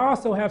 but I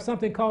also have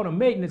something called a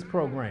maintenance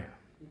program.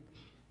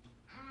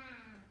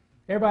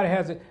 Everybody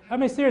has it. I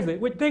mean, seriously,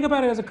 think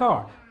about it as a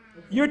car.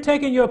 You're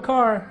taking your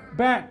car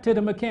back to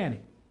the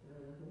mechanic.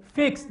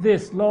 Fix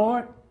this,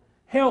 Lord.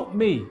 Help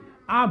me.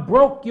 I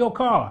broke your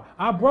car.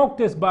 I broke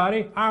this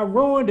body. I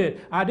ruined it.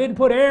 I didn't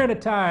put air in the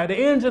tire. The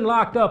engine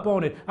locked up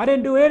on it. I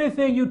didn't do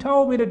anything you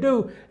told me to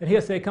do. And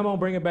he'll say, come on,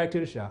 bring it back to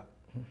the shop.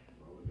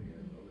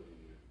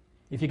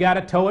 If you got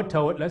to tow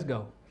it. Let's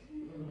go.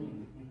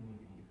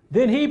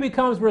 Then he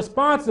becomes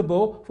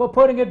responsible for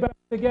putting it back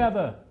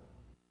together.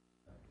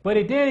 But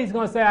then he's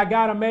going to say, I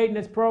got a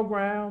maintenance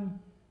program.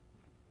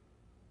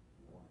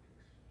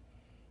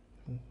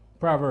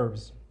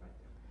 Proverbs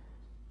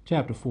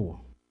chapter 4.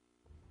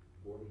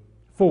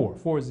 4,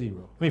 4.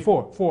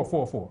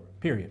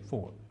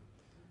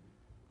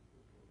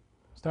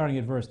 Starting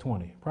at verse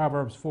 20.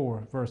 Proverbs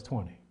 4, verse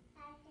 20.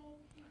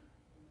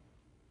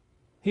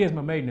 Here's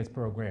my maintenance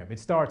program. It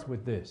starts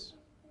with this.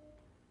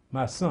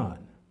 My son.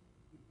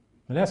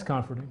 And that's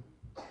comforting.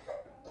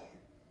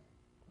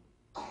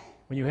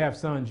 When you have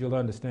sons, you'll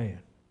understand.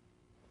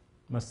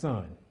 My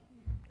son.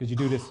 Because you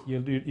do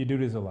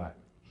this a lot.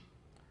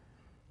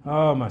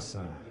 Oh, my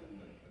son.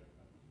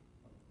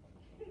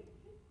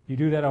 You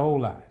do that a whole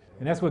lot.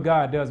 And that's what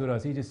God does with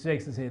us. He just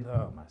shakes his head,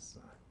 oh, my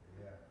son.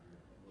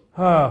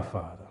 Oh,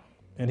 Father.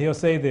 And he'll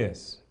say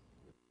this.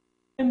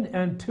 Listen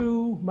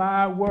unto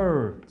my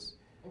words.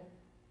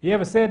 You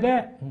ever said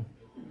that?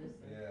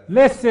 Yeah.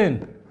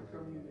 Listen.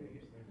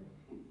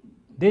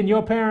 Didn't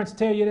your parents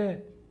tell you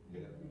that?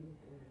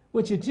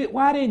 Yeah.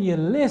 Why didn't you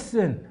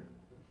listen?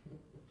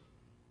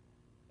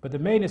 But the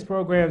maintenance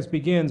programs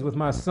begins with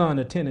my son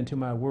attending to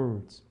my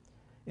words.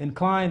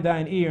 Incline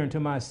thine ear unto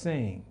my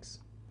sayings.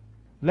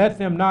 Let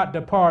them not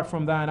depart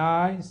from thine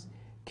eyes.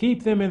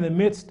 Keep them in the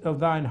midst of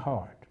thine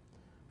heart.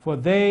 For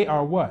they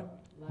are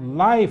what?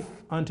 Life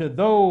unto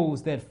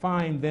those that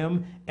find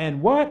them. And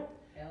what?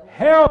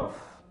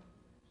 Health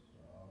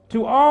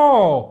to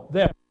all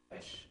their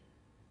flesh.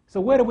 So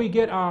where do we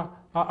get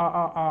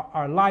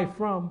our life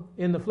from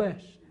in the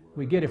flesh?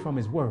 We get it from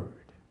his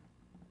word.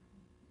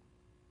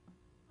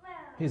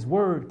 His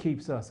word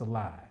keeps us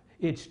alive.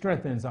 It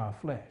strengthens our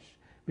flesh.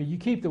 But you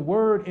keep the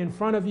word in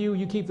front of you,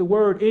 you keep the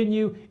word in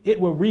you, it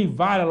will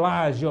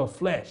revitalize your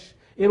flesh.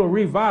 It'll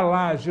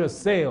revitalize your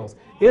cells.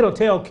 It'll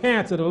tell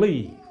cancer to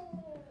leave.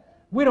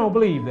 We don't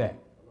believe that.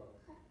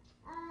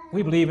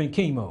 We believe in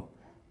chemo.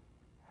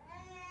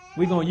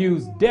 We're going to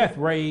use death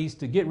rays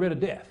to get rid of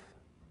death.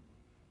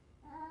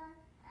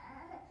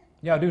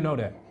 Y'all do know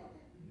that.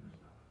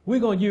 We're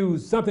going to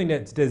use something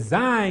that's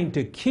designed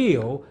to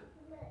kill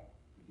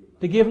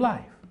to give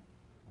life.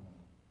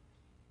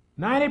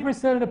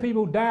 90% of the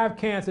people who die of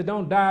cancer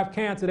don't die of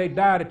cancer, they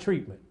die of the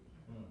treatment.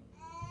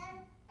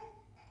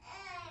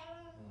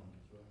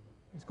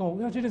 Why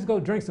don't you just go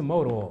drink some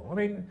motor oil? I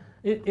mean,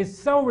 it's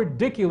so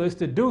ridiculous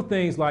to do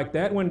things like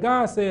that when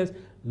God says,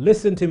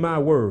 listen to my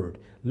word.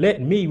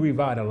 Let me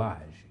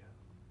revitalize you.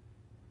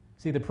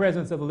 See, the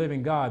presence of the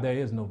living God, there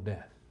is no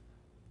death.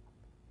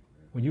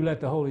 When you let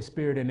the Holy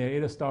Spirit in there,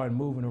 it'll start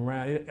moving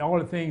around. All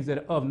the things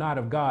that are not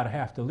of God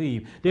have to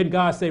leave. Didn't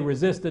God say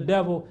resist the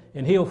devil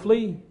and he'll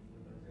flee?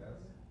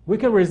 We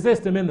can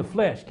resist him in the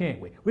flesh, can't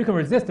we? We can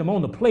resist him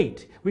on the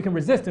plate. We can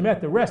resist him at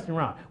the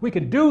restaurant. We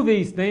can do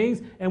these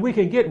things and we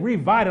can get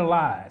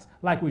revitalized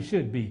like we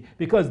should be.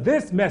 Because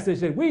this message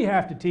that we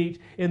have to teach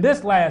in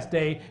this last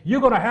day,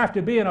 you're going to have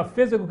to be in a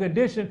physical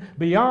condition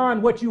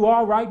beyond what you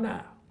are right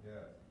now.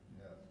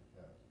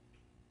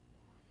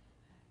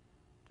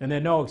 And there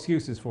are no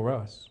excuses for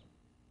us.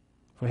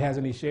 For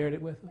hasn't he shared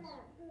it with us?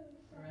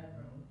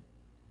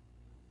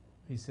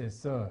 He says,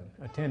 son,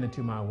 attending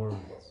to my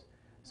words.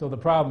 So the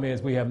problem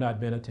is we have not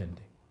been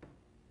attending.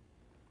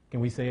 Can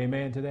we say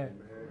amen to that?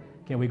 Amen.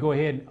 Can we go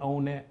ahead and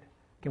own that?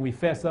 Can we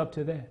fess up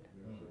to that?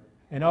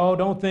 And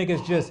don't think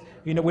it's just,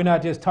 we're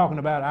not just talking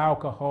about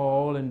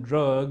alcohol and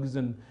drugs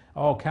and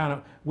all kind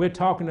of, we're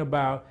talking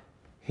about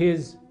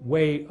his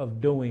way of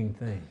doing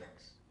things.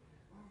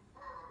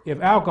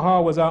 If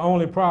alcohol was our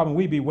only problem,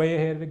 we'd be way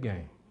ahead of the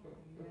game.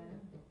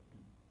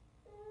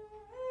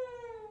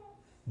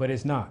 But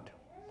it's not.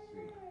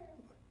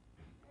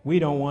 We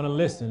don't want to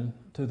listen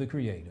to the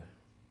Creator.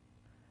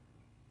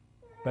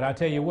 But I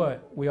tell you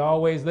what, we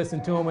always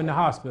listen to him in the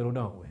hospital,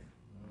 don't we?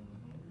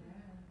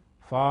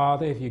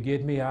 Father, if you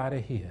get me out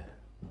of here,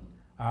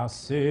 I'll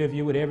serve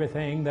you with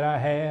everything that I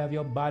have,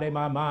 your body,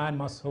 my mind,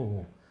 my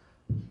soul.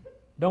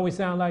 Don't we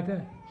sound like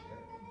that?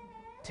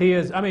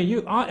 Tears.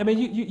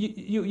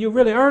 You're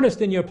really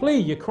earnest in your plea.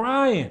 You're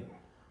crying.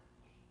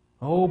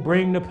 Oh,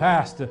 bring the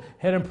pastor.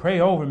 Have him pray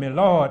over me,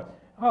 Lord.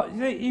 Oh,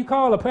 you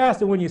call a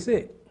pastor when you're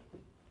sick.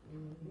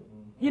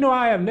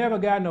 I have never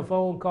gotten a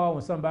phone call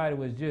when somebody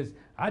was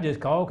I just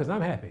called because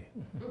I'm happy.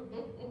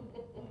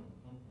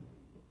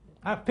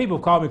 People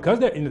call me because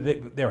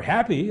they're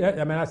happy.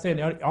 I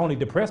said only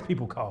depressed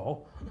people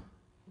call.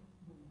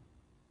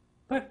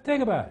 But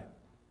think about it.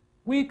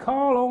 We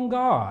call on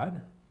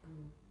God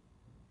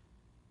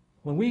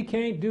when we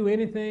can't do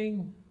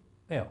anything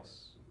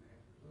else.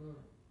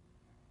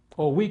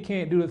 Or we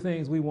can't do the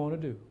things we want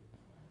to do.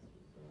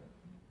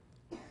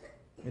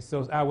 And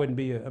so I wouldn't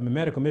be a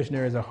medical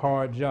missionary is a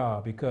hard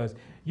job because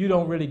you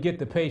don't really get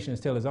the patients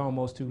till it's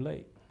almost too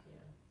late.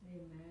 Yeah.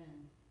 Amen.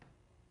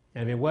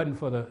 And if it wasn't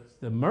for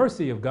the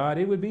mercy of God,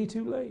 it would be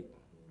too late.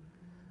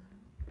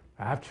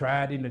 I've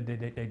tried,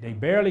 they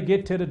barely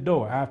get to the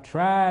door. I've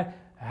tried,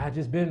 I've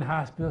just been in the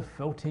hospital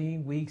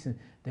 14 weeks and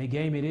they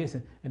gave me this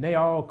and they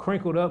all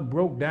crinkled up and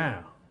broke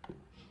down.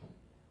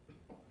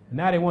 And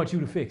now they want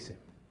you to fix it.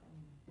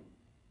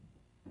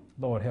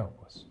 Lord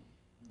help us.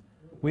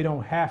 We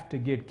don't have to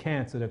get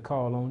cancer to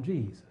call on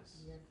Jesus.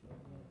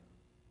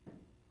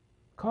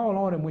 Call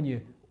on him when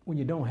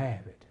you don't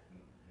have it.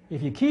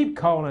 If you keep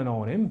calling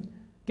on him,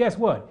 guess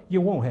what?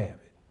 You won't have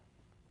it.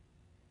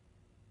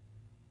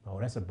 Oh,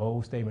 that's a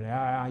bold statement.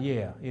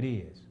 Yeah, it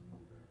is.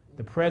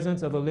 The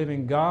presence of the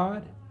living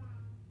God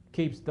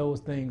keeps those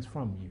things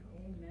from you.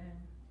 Amen.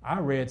 I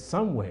read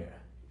somewhere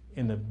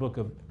in the book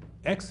of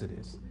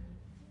Exodus,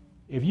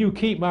 if you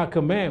keep my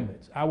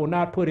commandments, I will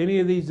not put any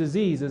of these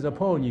diseases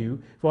upon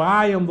you, for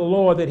I am the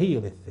Lord that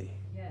healeth thee.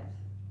 Yes.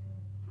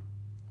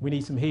 We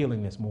need some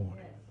healing this morning.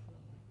 Yes.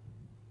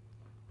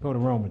 Go to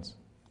Romans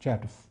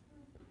chapter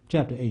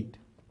 8.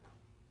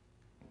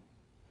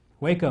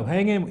 Wake up.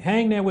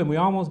 Hang there with me. We're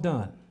almost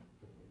done.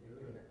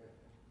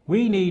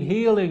 We need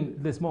healing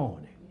this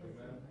morning.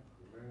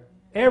 Amen.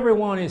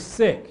 Everyone is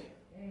sick.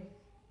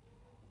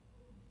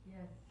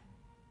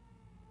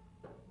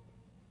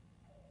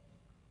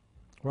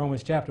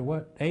 Romans chapter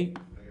what? 8?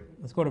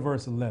 Let's go to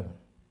verse 11.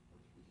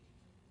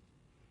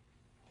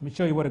 Let me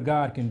show you what a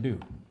God can do.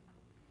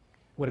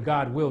 What a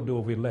God will do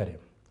if we let him.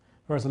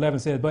 Verse 11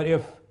 says, but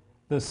if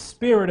the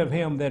spirit of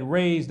him that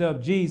raised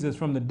up Jesus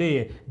from the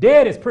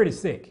dead is pretty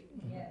sick.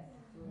 Yes.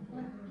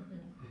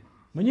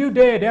 When you're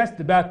dead, that's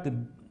about the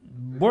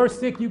worst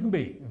sick you can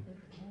be.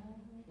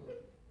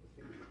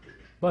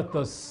 But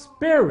the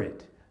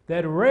spirit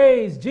that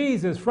raised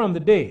Jesus from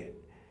the dead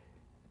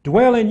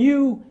dwell in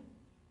you.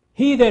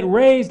 He that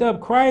raised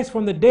up Christ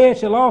from the dead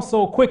shall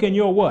also quicken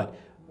your what?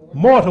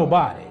 Mortal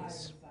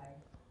bodies.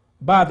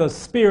 By the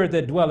Spirit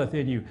that dwelleth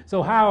in you.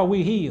 So how are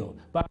we healed?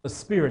 By the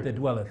Spirit that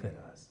dwelleth in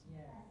us.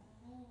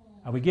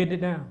 Are we getting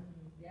it now?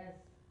 Yes.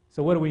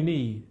 So what do we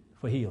need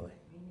for healing?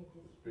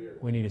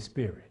 We need a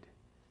spirit.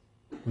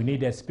 We need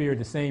that spirit,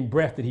 the same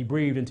breath that he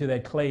breathed into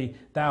that clay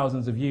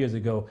thousands of years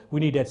ago. We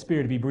need that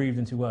spirit to be breathed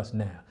into us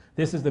now.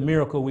 This is the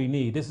miracle we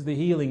need. This is the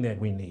healing that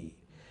we need.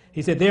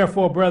 He said,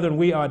 therefore, brethren,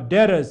 we are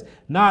debtors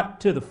not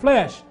to the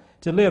flesh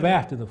to live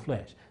after the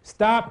flesh.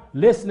 Stop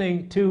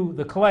listening to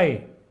the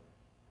clay.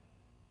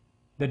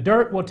 The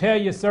dirt will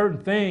tell you certain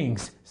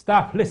things.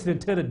 Stop listening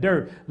to the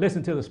dirt.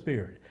 Listen to the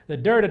Spirit. The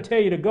dirt will tell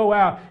you to go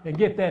out and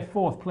get that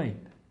fourth plate.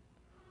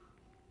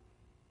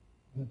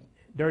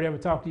 Dirt ever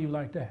talk to you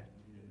like that?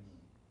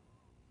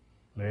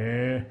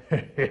 Man,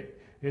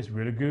 it's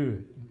really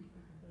good.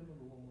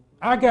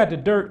 I got the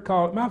dirt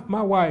called,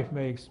 my wife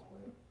makes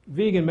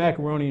vegan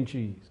macaroni and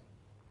cheese.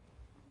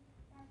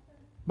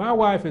 My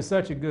wife is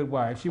such a good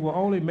wife. She will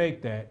only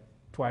make that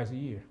twice a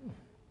year.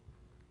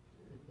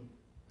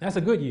 That's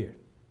a good year.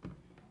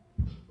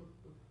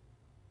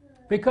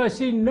 Because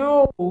she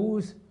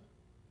knows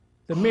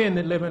the men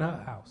that live in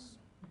her house.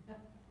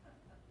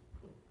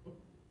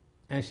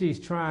 And she's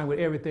trying with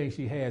everything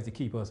she has to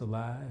keep us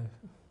alive.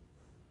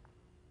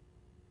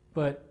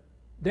 But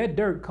that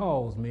dirt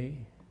calls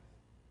me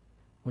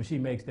when she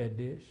makes that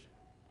dish.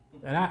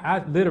 And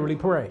I literally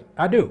pray.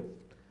 I do.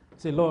 I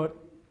say, Lord,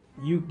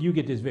 you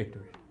get this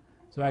victory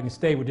so I can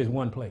stay with this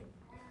one plate.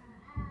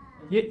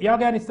 Y'all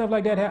got any stuff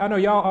like that? I know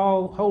y'all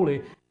all holy.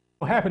 It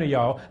don't happen to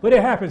y'all, but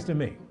it happens to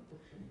me.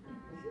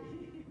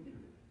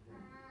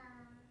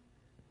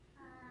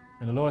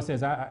 And the Lord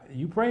says,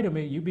 you pray to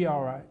me, you be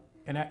all right.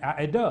 And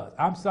it does.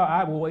 I'm sorry,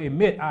 I will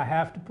admit I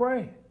have to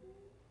pray.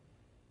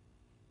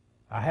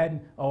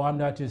 I'm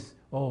not just,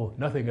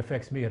 nothing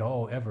affects me at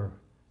all, ever.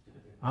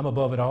 I'm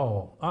above it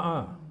all.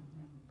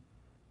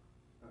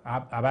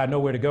 I know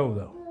where to go,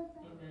 though.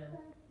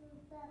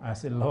 I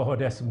said, Lord,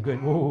 that's some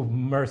good,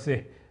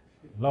 mercy.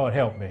 Lord,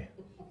 help me.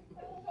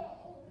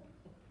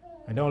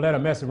 And don't let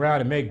them mess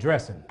around and make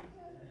dressing.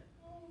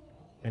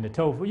 And the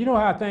tofu. You know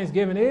how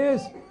Thanksgiving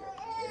is?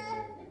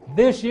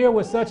 This year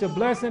was such a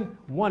blessing,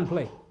 one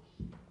plate.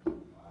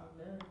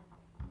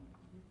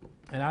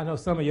 And I know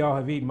some of y'all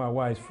have eaten my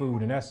wife's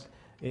food, and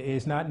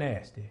it's not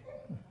nasty.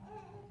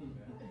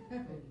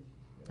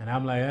 And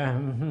I'm like,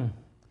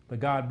 but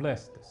God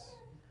blessed us.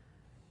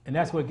 And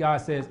that's what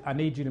God says, I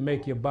need you to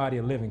make your body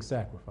a living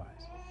sacrifice.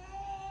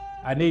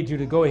 I need you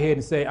to go ahead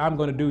and say, I'm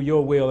going to do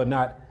your will and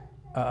not,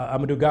 I'm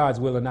going to do God's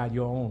will and not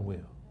your own will.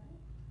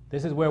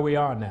 This is where we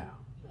are now.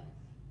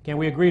 Can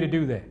we agree to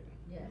do that?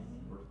 Yes.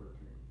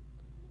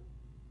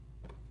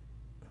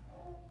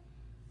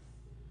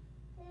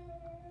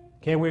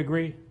 Can we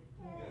agree?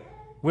 Yes.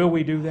 Will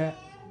we do that?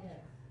 Yes.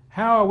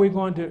 How are we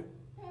going to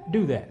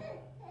do that?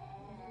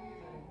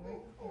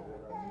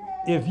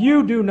 If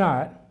you do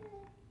not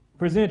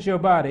present your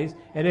bodies,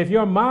 and if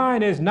your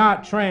mind is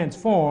not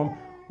transformed,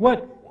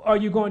 what are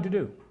you going to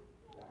do?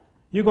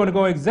 You're going to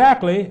go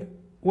exactly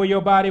where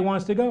your body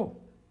wants to go.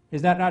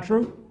 Is that not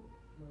true?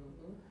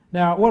 Mm-hmm.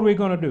 Now, what are we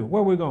going to do?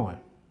 Where are we going?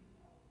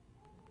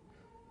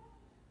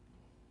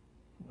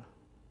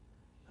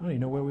 I don't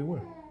even know where we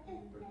were.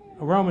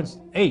 Romans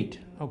 8,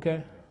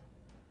 okay?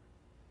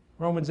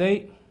 Romans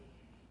 8.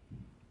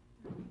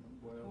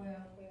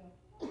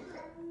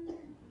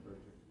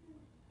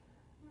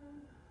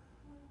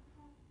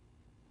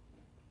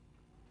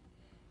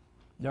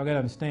 Y'all got to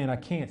understand, I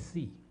can't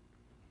see.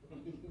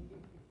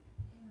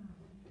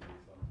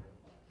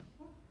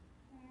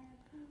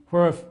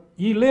 For if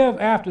ye live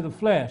after the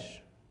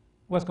flesh,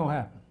 what's going to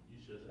happen?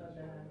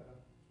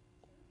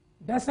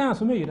 That sounds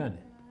familiar, doesn't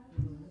it?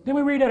 Didn't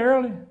we read that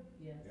earlier?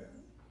 Yes.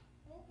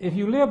 If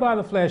you live by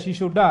the flesh, ye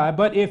shall die.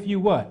 But if you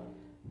what?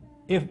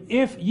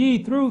 If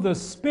ye through the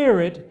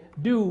Spirit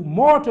do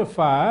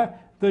mortify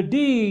the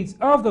deeds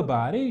of the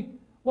body,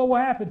 what will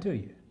happen to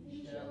you?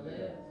 You shall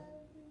live.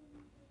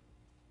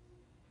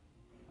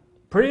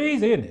 Pretty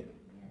easy, isn't it?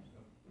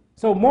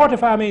 So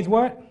mortify means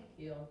what?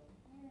 Kill.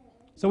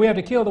 So we have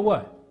to kill the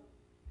what?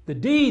 The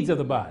deeds of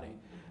the body.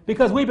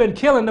 Because we've been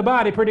killing the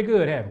body pretty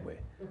good, haven't we?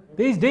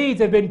 These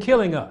deeds have been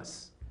killing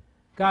us.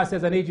 God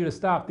says, I need you to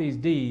stop these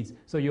deeds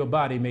so your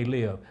body may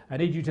live. I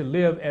need you to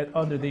live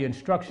under the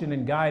instruction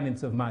and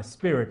guidance of my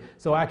Spirit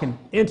so I can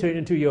enter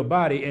into your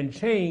body and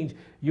change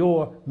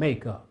your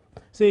makeup.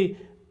 See,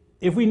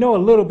 if we know a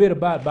little bit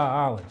about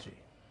biology,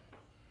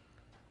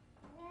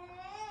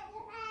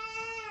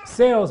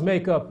 cells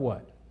make up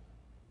what?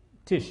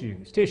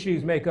 Tissues.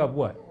 Tissues make up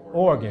what?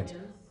 Organs.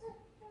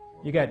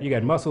 You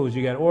got muscles,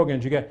 you got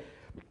organs,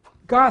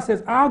 God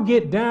says, I'll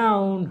get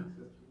down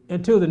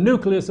into the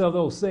nucleus of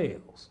those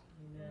cells.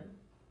 Amen.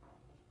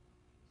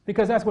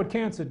 Because that's what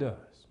cancer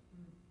does.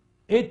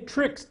 It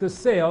tricks the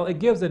cell, it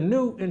gives a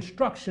new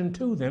instruction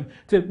to them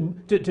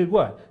to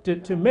what?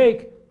 To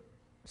make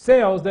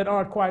cells that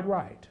aren't quite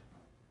right.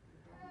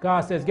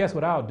 God says, guess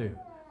what I'll do?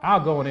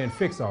 I'll go in there and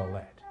fix all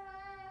that.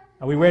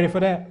 Are we ready for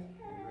that?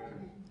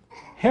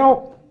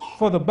 Help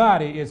for the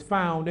body is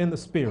found in the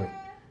Spirit.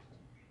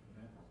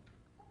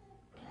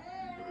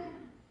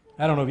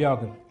 I don't know if y'all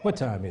can. What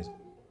time is it?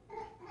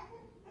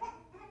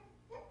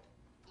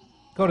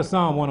 Go to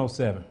Psalm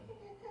 107.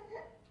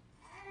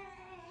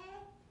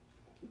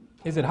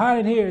 Is it hot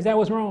in here? Is that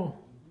what's wrong?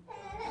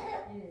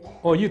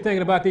 Or are you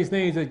thinking about these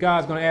things that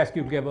God's going to ask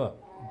you to give up?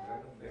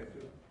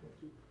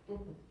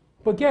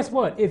 But guess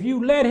what? If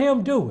you let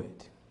him do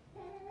it,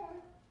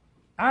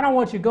 I don't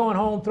want you going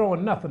home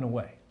throwing nothing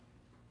away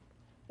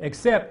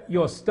except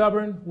your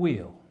stubborn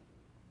will.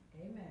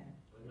 Amen.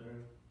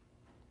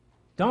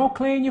 Don't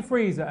clean your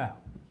freezer out.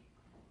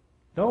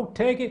 Don't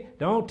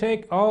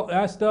take all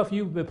that stuff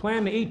you've been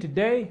planning to eat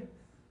today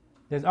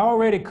that's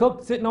already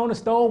cooked, sitting on the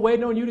stove,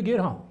 waiting on you to get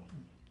home.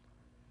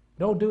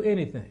 Don't do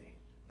anything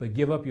but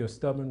give up your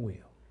stubborn will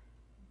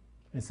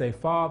and say,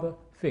 Father,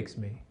 fix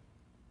me.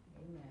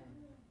 Amen.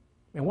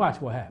 And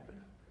watch what happens.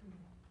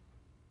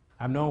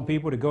 I've known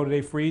people to go to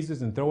their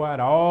freezers and throw out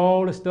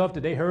all the stuff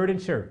that they heard in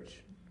church.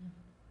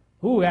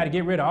 Ooh, got to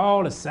get rid of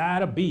all the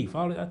side of beef.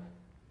 Don't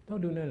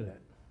do none of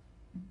that.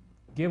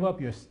 Give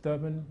up your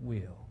stubborn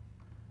will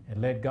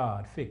and let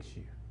God fix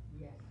you.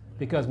 Yes.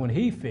 Because when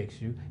he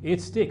fixes you,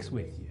 it sticks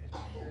with you.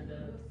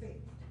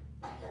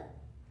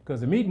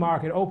 Because the meat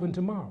market open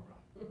tomorrow.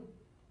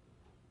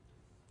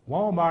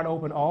 Walmart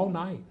open all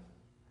night.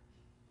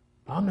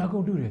 I'm not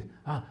going to do this.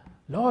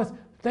 Lord,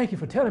 thank you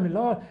for telling me,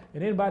 Lord.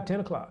 And then about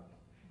 10 o'clock,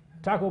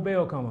 Taco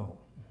Bell come on.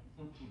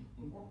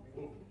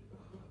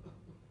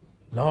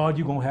 Lord,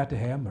 you're going to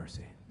have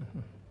mercy.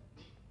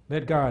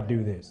 Let God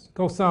do this.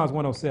 Go Psalms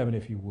 107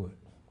 if you would.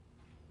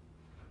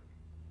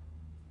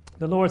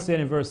 The Lord said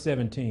in verse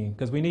 17,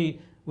 because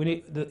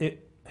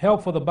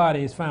help for the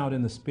body is found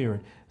in the spirit.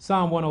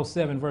 Psalm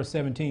 107 verse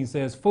 17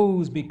 says,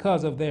 fools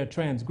because of their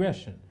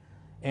transgression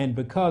and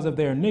because of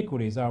their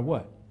iniquities are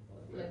what?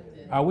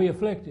 Afflicted. Are we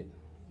afflicted?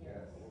 Yes.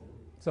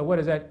 So what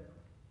is that?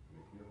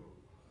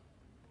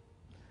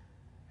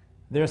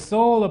 Their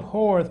soul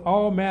abhorreth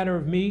all manner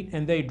of meat,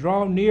 and they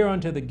draw near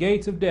unto the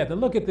gates of death. And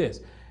look at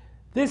this.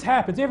 This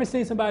happens. You ever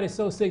seen somebody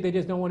so sick they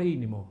just don't want to eat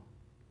anymore?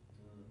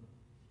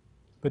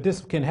 But this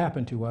can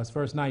happen to us.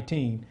 Verse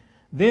 19.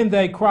 Then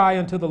they cry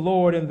unto the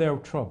Lord in their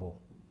trouble.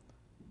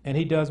 And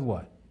he does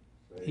what?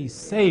 He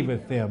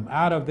saveth them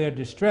out of their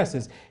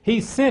distresses.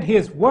 He sent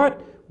his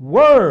what?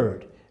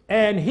 Word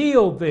and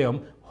healed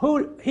them.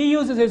 He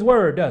uses his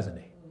word, doesn't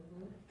he?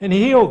 And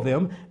he healed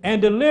them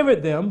and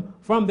delivered them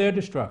from their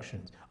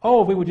destructions.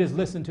 Oh, if we would just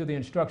listen to the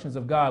instructions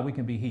of God, we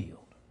can be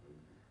healed.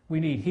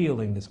 We need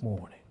healing this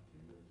morning.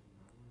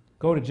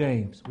 Go to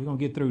James. We're going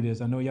to get through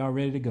this. I know y'all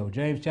ready to go.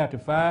 James chapter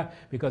 5,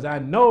 because I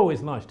know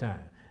it's lunchtime.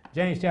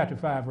 James chapter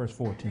 5, verse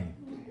 14.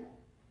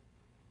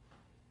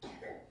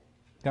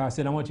 God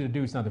said, I want you to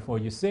do something for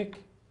you. You're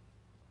sick.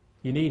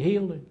 You need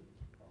healing.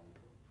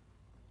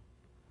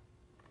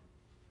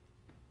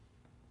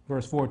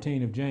 Verse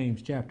 14 of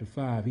James chapter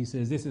 5, he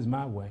says, this is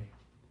my way.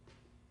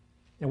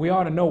 And we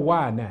ought to know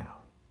why now,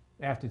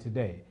 after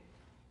today.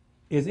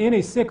 Is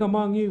any sick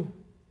among you?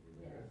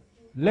 Yes.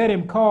 Let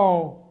him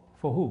call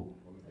for who?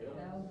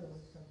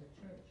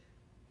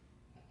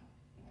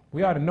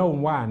 We ought to know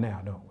why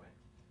now, don't we?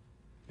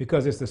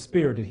 Because it's the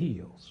Spirit that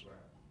heals.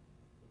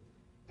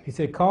 He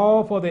said,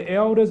 call for the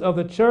elders of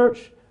the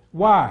church.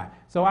 Why?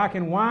 So I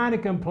can whine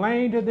and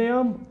complain to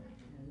them?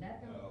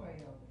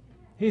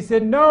 He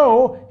said,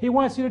 no, he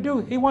wants them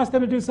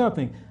to do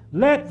something.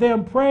 Let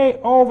them pray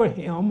over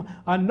him,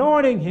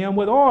 anointing him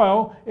with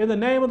oil in the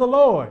name of the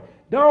Lord.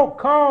 Don't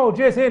call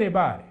just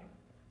anybody.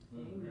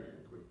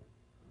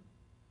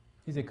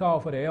 He said, call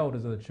for the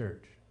elders of the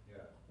church.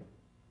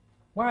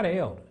 Why the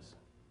elders?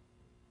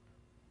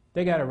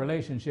 They got a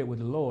relationship with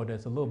the Lord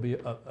that's a little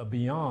bit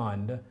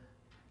beyond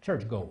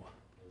churchgoer.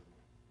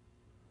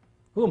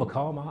 Who am I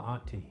call my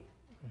auntie?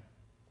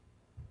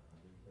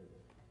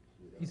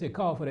 He said,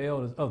 call for the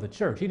elders of the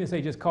church. He didn't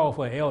say just call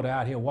for an elder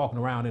out here walking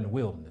around in the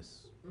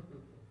wilderness.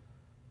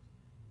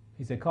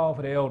 He said, call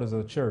for the elders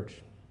of the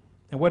church.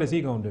 And what is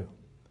he going to do?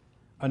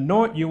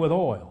 Anoint you with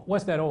oil.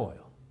 What's that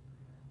oil?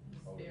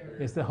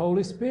 Spirit. It's the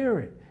Holy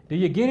Spirit. Do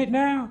you get it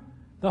now?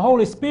 The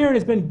Holy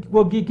Spirit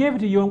will be given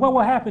to you, and what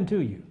will happen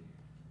to you?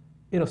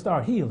 It'll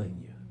start healing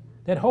you.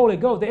 That Holy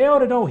Ghost, the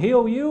elder don't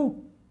heal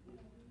you.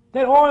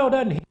 That oil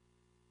doesn't heal.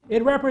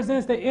 It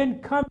represents the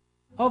incoming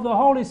of the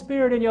Holy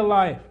Spirit in your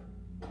life.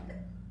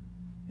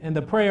 And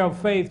the prayer of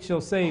faith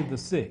shall save the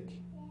sick.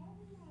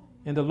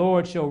 And the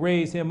Lord shall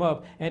raise him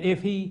up. And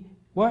if he,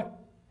 what?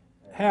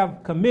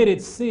 Have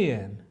committed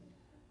sin,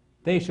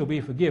 they shall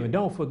be forgiven.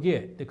 Don't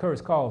forget, the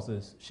curse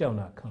causes shall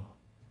not come.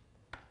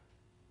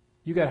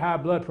 You got high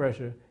blood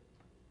pressure,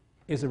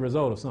 it's a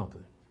result of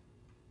something.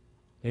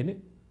 Isn't it?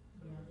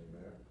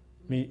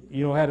 I mean,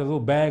 you don't have a little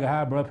bag of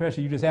high blood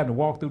pressure, you just happen to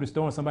walk through the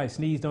store and somebody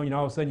sneezed on you and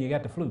all of a sudden you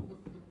got the flu.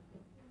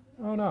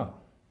 Oh no.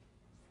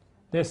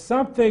 There's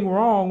something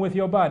wrong with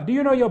your body. Do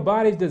you know your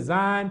body's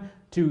designed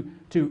to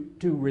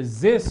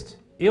resist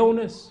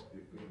illness?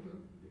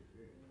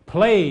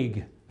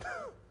 Plague.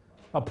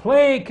 A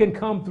plague can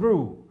come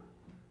through.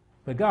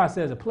 But God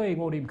says a plague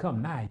won't even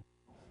come nigh you.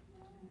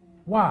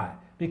 Why?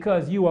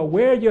 Because you are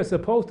where you're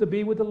supposed to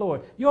be with the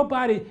Lord. Your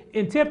body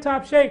in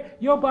tip-top shape,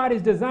 your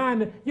body's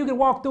designed, you can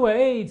walk through an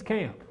AIDS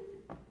camp.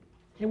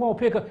 It won't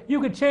pick up.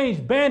 You can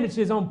change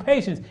bandages on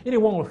patients and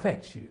it won't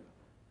affect you.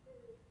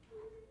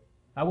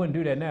 I wouldn't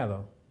do that now,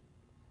 though.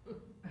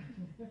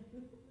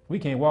 We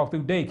can't walk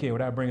through daycare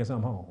without bringing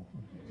something home.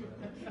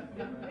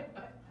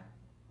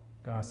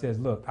 God says,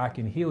 look, I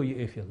can heal you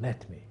if you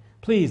let me.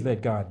 Please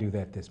let God do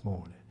that this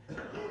morning.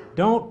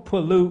 Don't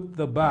pollute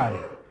the body.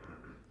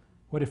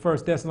 What did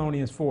 1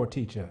 Thessalonians 4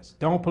 teach us?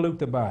 Don't pollute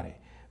the body.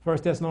 1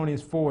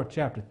 Thessalonians 4,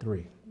 chapter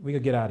 3. We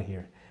can get out of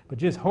here. But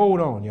just hold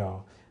on,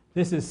 y'all.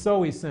 This is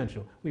so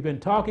essential. We've been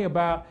talking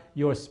about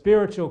your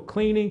spiritual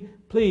cleaning.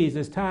 Please,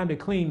 it's time to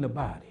clean the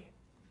body.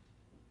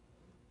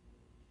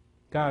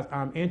 Guys,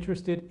 I'm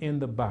interested in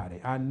the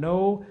body. I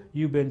know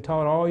you've been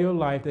taught all your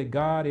life that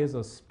God is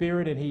a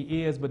spirit, and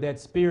he is, but that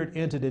spirit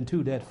entered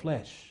into that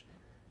flesh.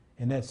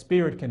 And that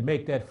spirit can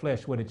make that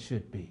flesh what it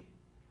should be.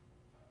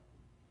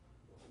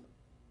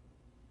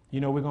 You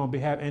know we're going to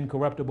have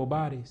incorruptible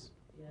bodies?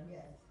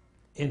 Yes.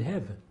 In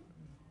heaven.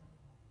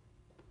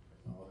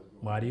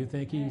 Why do you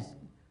think he's...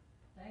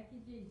 Thank you,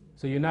 Jesus.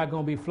 So you're not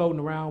going to be floating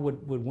around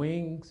with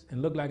wings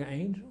and look like an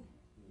angel?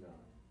 No.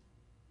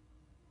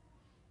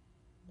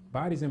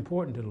 Body's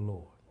important to the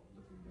Lord.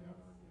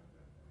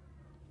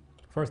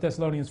 1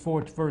 Thessalonians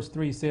 4, verse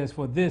 3 says,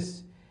 for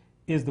this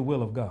is the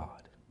will of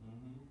God,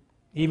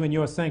 even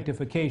your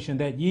sanctification,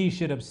 that ye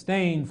should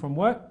abstain from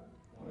what?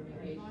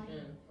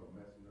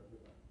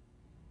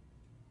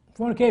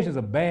 Fornication is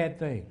a bad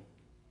thing.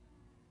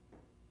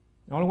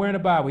 Only in the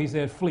Bible he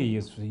said flee.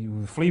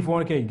 Flee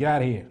fornication. Get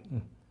out of here.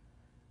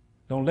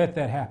 Don't let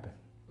that happen.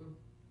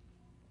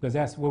 Because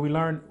that's what we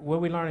learned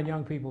in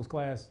young people's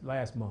class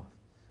last month.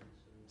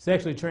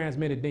 Sexually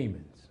transmitted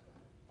demons.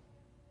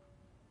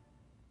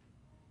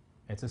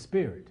 It's a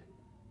spirit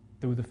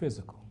through the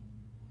physical.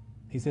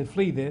 He said,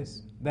 flee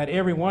this, that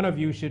every one of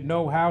you should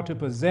know how to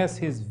possess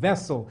his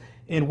vessel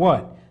in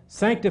what?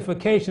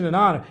 Sanctification and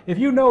honor. If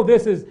you know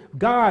this is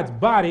God's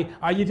body,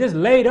 are you just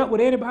laid up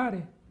with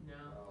anybody? No.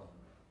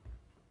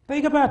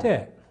 Think about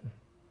that.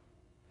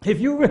 If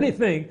you really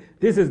think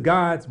this is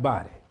God's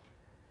body,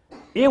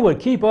 it would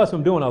keep us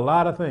from doing a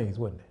lot of things,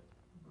 wouldn't it?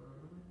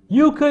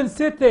 You couldn't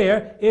sit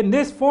there in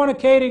this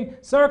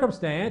fornicating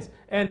circumstance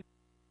and,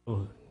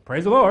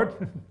 praise the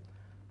Lord.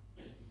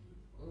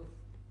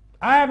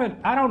 I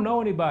don't know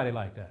anybody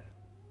like that.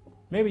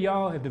 Maybe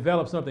y'all have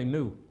developed something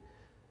new.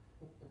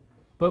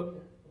 But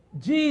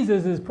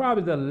Jesus is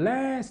probably the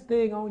last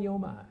thing on your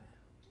mind.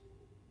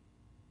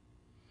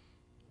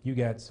 You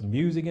got some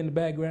music in the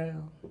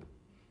background.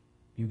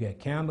 You got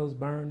candles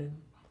burning.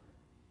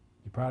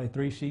 You probably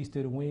 3 sheets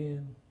to the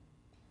wind.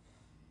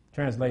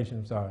 Translation,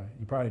 I'm sorry.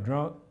 You're probably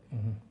drunk.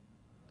 Mm-hmm.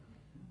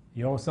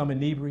 You're on some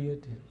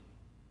inebriate.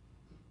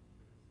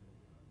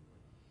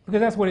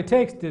 Because that's what it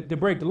takes to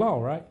break the law,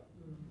 right?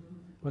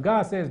 When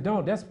God says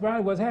don't, that's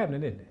probably what's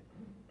happening, isn't it?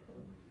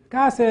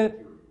 God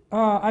said,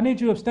 I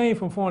need you to abstain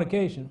from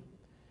fornication.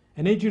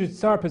 I need you to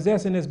start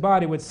possessing this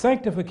body with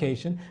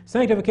sanctification.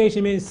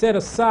 Sanctification means set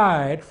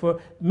aside for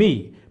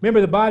me.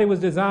 Remember, the body was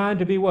designed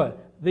to be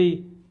what?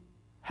 The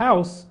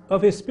house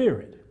of his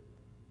spirit.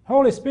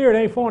 Holy Spirit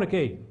ain't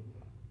fornicating.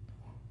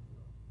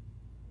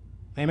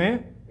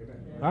 Amen? Amen.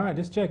 All right,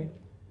 just checking.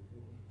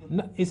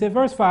 He said,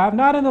 verse 5,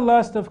 not in the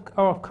lust of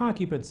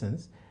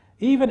concupiscence,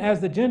 even as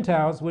the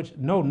Gentiles which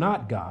know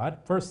not God.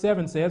 Verse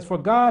 7 says, for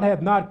God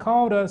hath not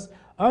called us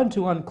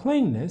unto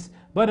uncleanness,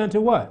 but unto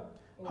what?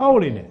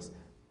 Holiness.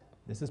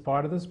 This is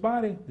part of this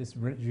body, this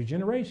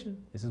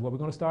regeneration. This is what we're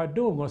going to start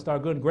doing. We're going to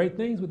start doing great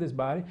things with this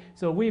body.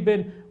 So we've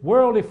been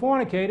worldly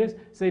fornicators.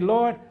 Say,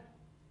 Lord,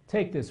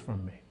 take this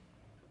from me.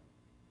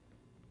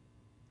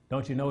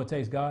 Don't you know it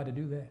takes God to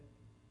do that?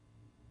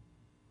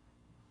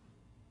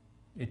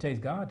 It takes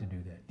God to do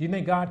that. Do you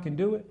think God can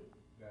do it?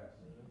 Yes.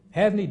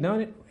 Hasn't he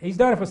done it? He's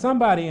done it for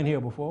somebody in here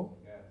before.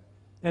 Yes.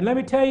 And let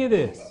me tell you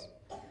this.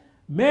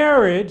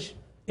 Marriage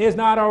is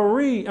not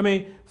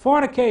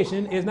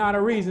fornication is not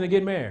a reason to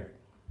get married.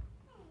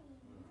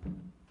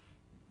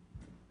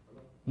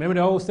 Remember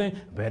the old saying,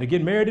 better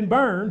get married and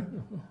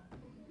burn.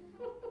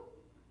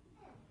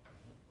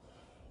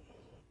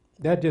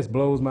 That just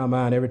blows my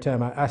mind every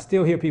time. I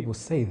still hear people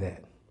say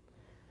that.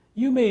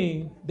 You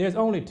mean there's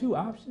only 2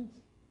 options?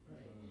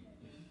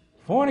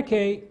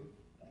 Fornicate,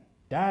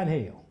 die in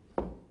hell,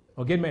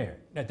 or get married.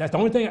 That's the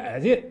only thing,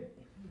 that's it.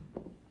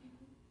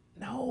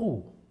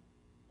 No.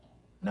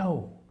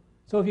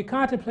 So if you're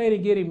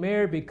contemplating getting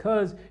married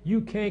because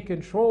you can't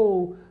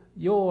control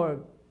your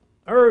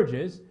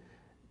urges,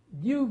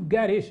 you've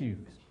got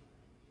issues.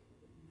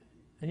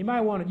 And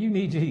you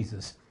need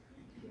Jesus.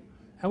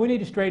 And we need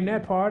to straighten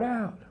that part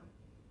out.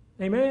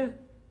 Amen?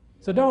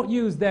 So don't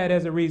use that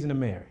as a reason to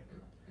marry.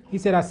 He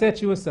said, I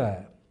set you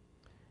aside.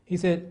 He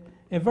said,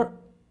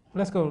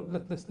 let's go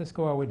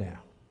all the way down.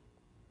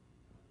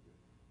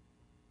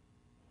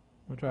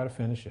 We'll try to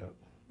finish up.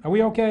 Are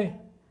we okay?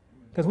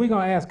 Because we're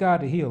going to ask God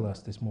to heal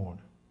us this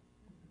morning.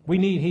 We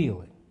need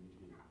healing.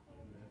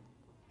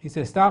 He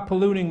said, stop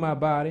polluting my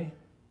body.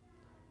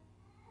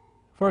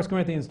 1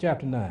 Corinthians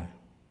chapter 9.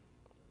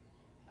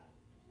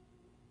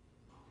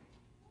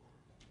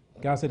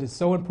 God said it's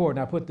so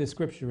important. I put this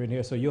scripture in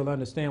here so you'll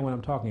understand what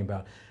I'm talking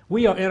about.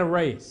 We are in a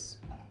race.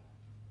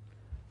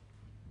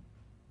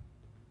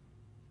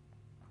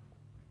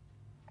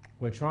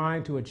 We're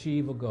trying to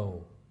achieve a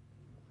goal.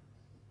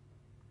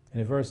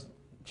 And in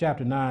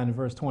chapter 9 and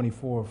verse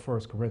 24 of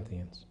 1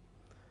 Corinthians,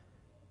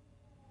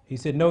 he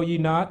said, know ye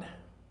not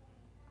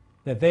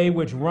that they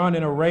which run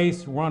in a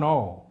race run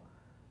all,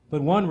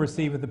 but one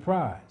receiveth the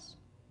prize.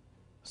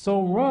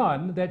 So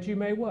run that you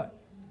may what?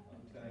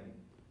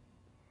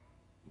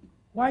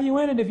 Why are you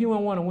in it if you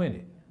don't want to win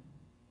it?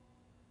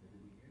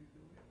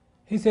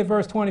 He said,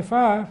 verse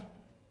 25,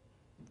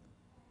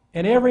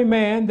 and every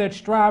man that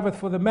striveth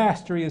for the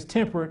mastery is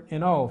temperate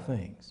in all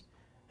things.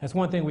 That's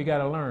one thing we got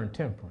to learn,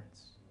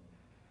 temperance.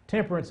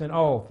 Temperance in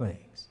all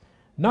things.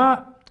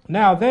 Now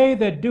they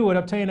that do it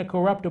obtain a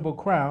corruptible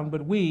crown,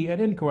 but we an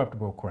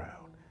incorruptible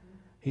crown.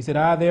 He said,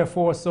 I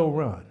therefore so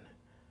run,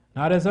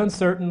 not as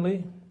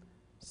uncertainly,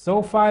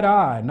 so fight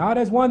I, not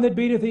as one that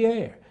beateth the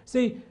air.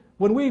 See,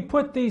 when we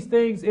put these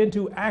things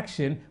into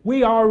action,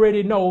 we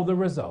already know the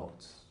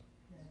results.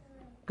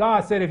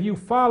 God said, if you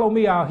follow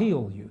me, I'll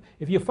heal you.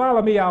 If you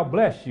follow me, I'll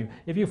bless you.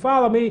 If you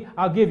follow me,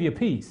 I'll give you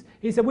peace.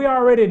 He said, we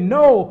already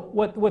know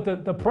what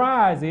the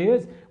prize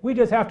is. We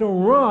just have to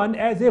run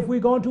as if we're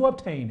going to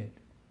obtain it.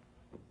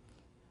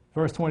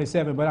 Verse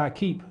 27, but I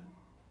keep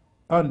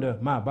under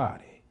my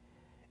body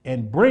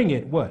and bring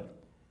it, what?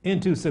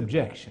 Into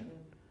subjection,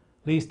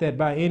 lest that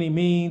by any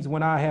means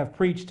when I have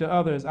preached to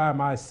others, I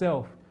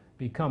myself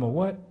become a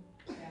what?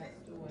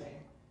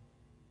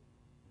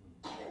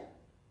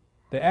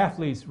 The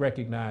athletes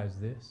recognize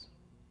this.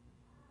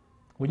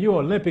 When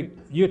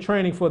you're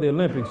training for the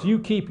Olympics, you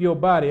keep your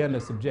body under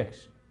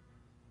subjection.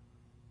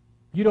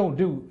 You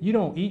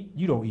don't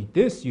eat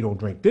this, you don't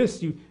drink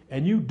this,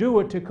 and you do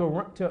it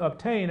to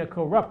obtain a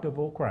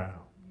corruptible crown.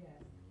 Yes.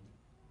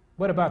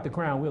 What about the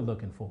crown we're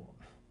looking for?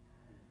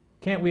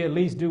 Can't we at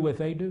least do what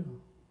they do?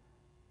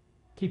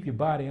 Keep your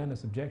body under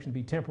subjection,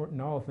 be temperate in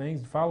all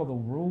things, follow the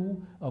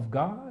rule of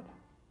God.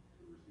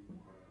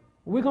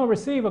 We're going to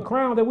receive a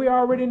crown that we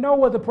already know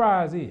what the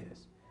prize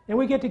is, and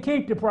we get to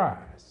keep the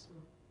prize.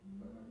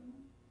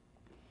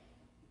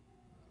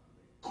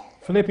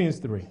 Philippians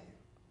 3.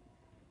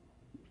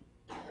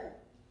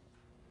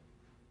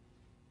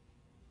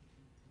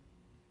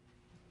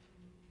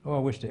 Oh, I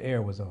wish the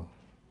air was on,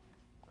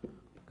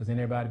 because then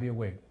everybody be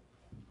awake.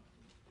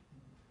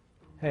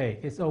 Hey,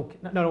 it's okay.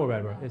 No, don't worry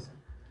about it, bro.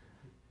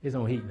 It's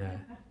on heat now.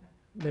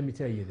 Let me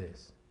tell you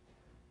this.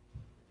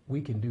 We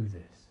can do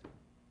this.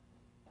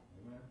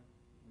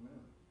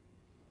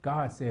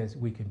 God says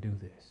we can do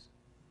this.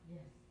 Yes.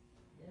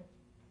 Yes.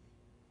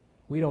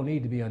 We don't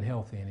need to be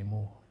unhealthy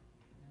anymore.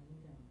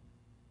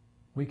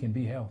 We can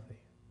be healthy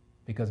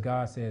because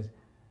God says,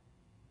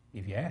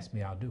 if you ask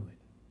me, I'll do it.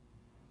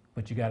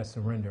 But you got to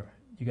surrender.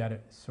 You got to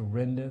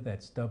surrender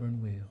that stubborn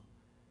will.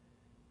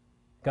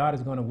 God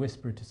is going to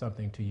whisper to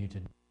something to you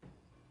today.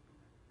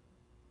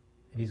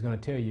 And he's going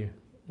to tell you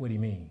what he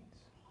means.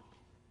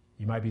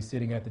 You might be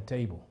sitting at the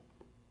table.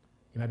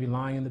 You might be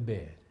lying in the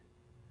bed.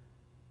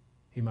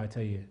 He might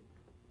tell you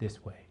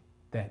this way,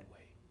 that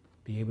way.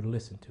 Be able to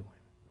listen to him.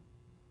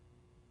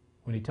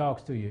 When he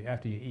talks to you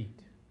after you eat,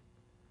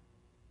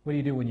 what do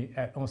you do when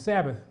on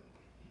Sabbath?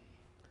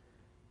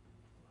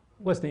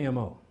 What's the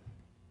MO?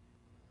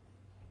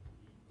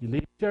 You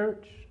leave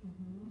church,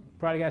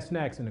 probably got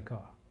snacks in the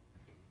car,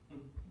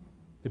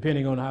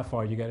 depending on how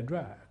far you got to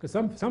drive. Because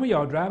some of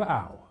y'all drive an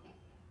hour.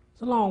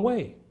 It's a long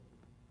way.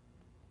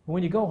 But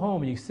when you go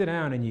home and you sit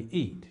down and you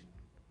eat,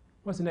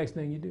 what's the next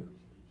thing you do?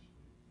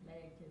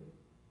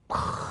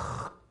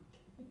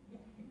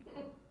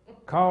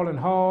 Calling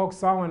hogs,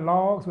 sawing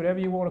logs, whatever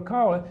you want to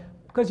call it,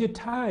 because you're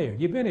tired.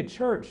 You've been at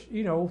church,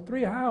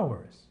 3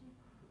 hours.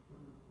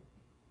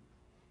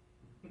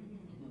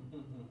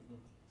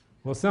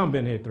 Well, some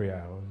been here 3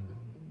 hours.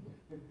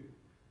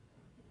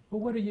 But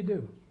what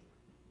do?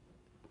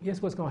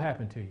 Guess what's going to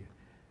happen to you?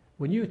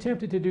 When you're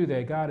tempted to do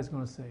that, God is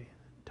going to say,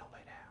 don't lay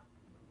down.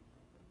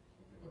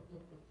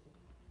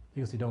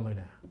 He'll say, don't lay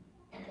down.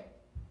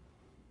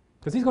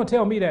 Because he's going to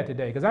tell me that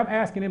today, because I'm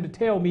asking him to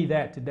tell me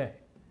that today.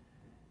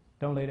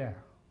 Don't lay down.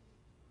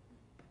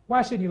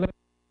 Why shouldn't you lay down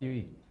when you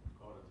eat?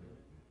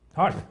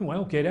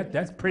 Well, okay,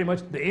 that's pretty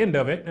much the end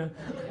of it.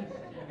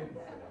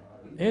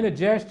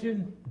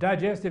 Indigestion,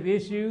 digestive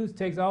issues,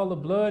 takes all the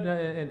blood,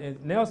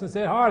 and Nelson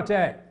said heart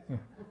attack.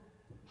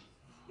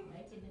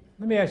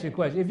 Let me ask you a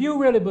question. If you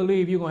really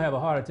believe you're going to have a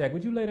heart attack,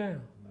 would you lay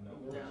down?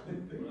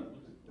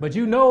 But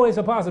you know it's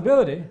a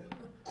possibility.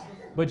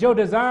 But your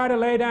desire to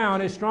lay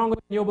down is stronger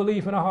than your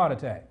belief in a heart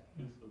attack.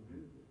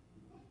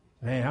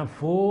 Man, I'm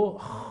full.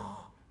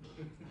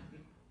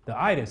 The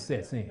itis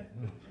sets in.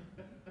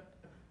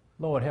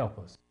 Lord, help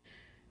us.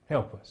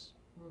 Help us.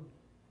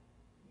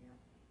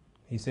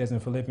 He says in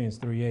Philippians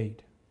 3:8,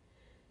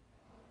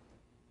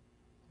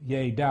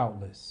 yea,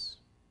 doubtless,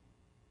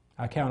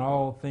 I count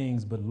all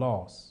things but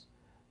loss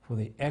for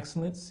the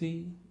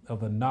excellency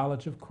of the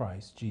knowledge of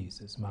Christ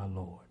Jesus, my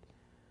Lord,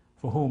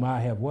 for whom I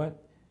have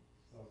what?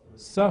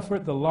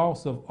 Suffered the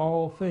loss of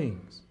all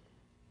things,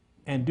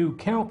 and do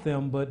count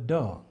them but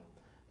dung,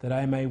 that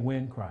I may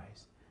win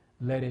Christ.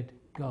 Let it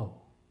go.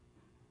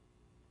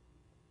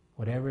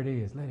 Whatever it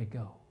is, let it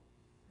go.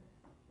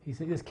 He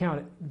said, just count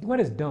it. What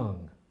is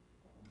dung?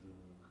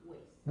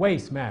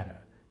 Waste matter.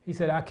 He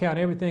said, I count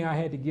everything I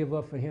had to give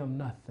up for him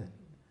nothing,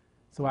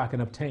 so I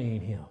can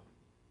obtain him.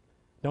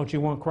 Don't you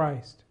want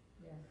Christ?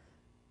 Yes.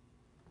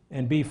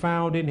 And be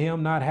found in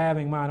him, not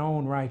having mine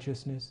own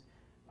righteousness,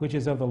 which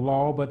is of the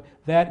law, but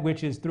that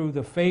which is through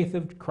the faith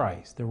of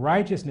Christ, the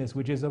righteousness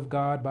which is of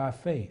God by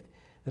faith,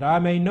 that I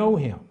may know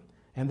him,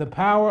 and the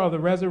power of the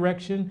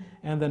resurrection,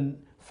 and the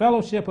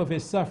fellowship of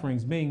his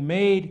sufferings, being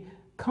made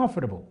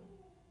conformable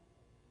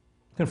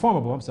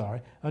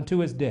unto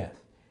his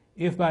death,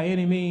 if by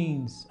any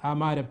means I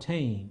might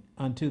obtain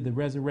unto the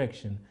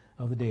resurrection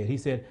of the dead. He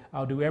said,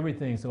 I'll do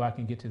everything so I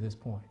can get to this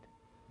point.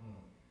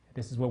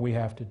 This is what we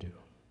have to do.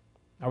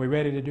 Are we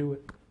ready to do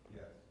it?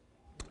 Yes.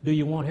 Do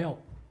you want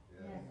help?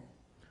 Yes.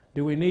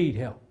 Do we need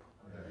help?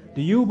 Yes.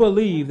 Do you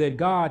believe that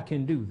God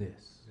can do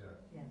this?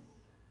 Yes.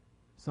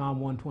 Psalm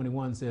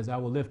 121 says, I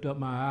will lift up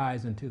my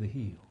eyes unto the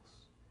hills,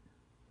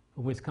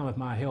 from which cometh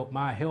my help.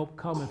 My help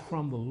cometh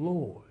from the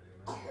Lord,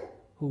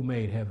 who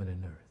made heaven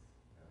and earth.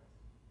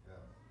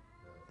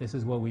 This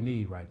is what we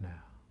need right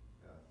now.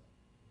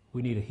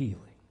 We need a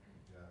healing,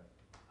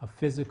 a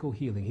physical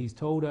healing. He's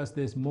told us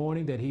this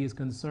morning that he is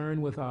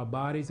concerned with our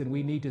bodies and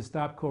we need to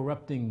stop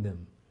corrupting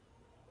them.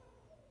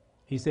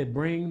 He said,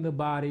 bring the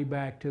body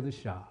back to the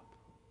shop.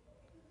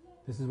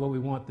 This is what we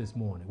want this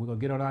morning. We're going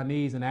to get on our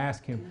knees and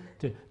ask him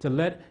to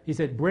let, he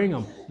said, bring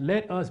them.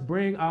 Let us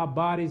bring our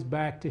bodies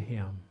back to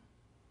him.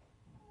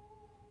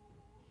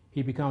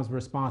 He becomes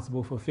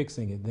responsible for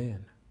fixing it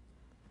then.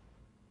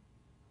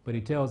 But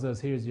he tells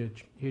us, here's your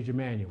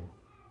manual.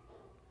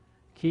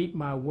 Keep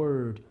my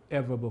word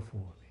ever before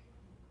me.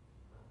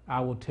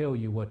 I will tell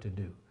you what to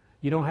do.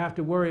 You don't have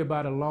to worry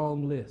about a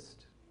long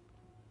list.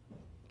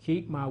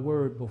 Keep my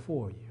word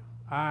before you.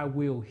 I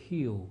will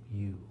heal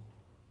you.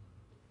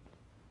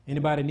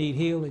 Anybody need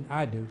healing?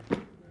 I do.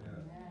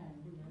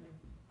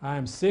 I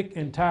am sick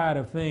and tired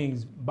of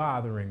things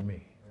bothering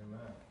me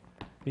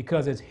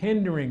because it's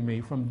hindering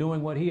me from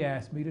doing what he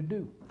asked me to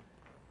do.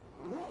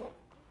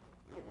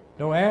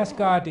 Don't ask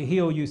God to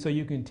heal you so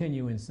you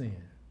continue in sin.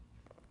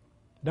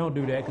 Don't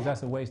do that because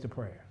that's a waste of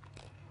prayer.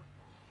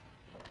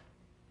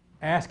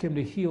 Ask him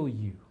to heal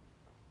you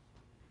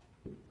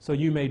so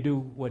you may do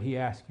what he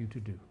asked you to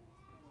do.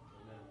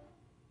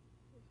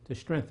 To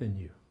strengthen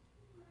you.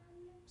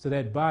 So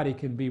that body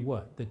can be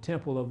what? The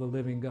temple of the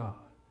living God.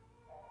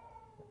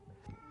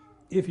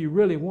 If you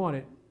really want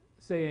it,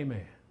 say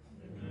amen.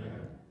 Amen.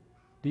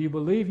 Do you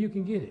believe you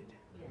can get it?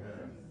 Yes.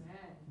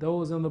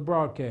 Those on the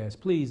broadcast,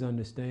 please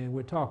understand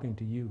we're talking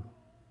to you.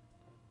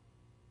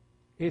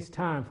 It's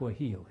time for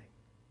healing.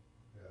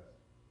 Yes.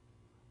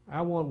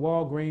 I want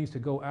Walgreens to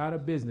go out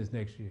of business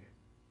next year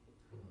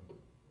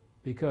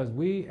because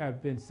we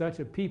have been such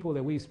a people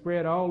that we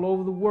spread all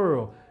over the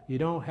world. You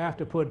don't have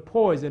to put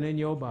poison in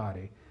your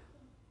body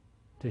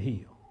to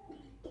heal.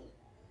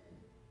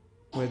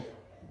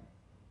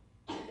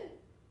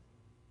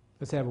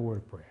 Let's have a word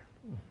of prayer.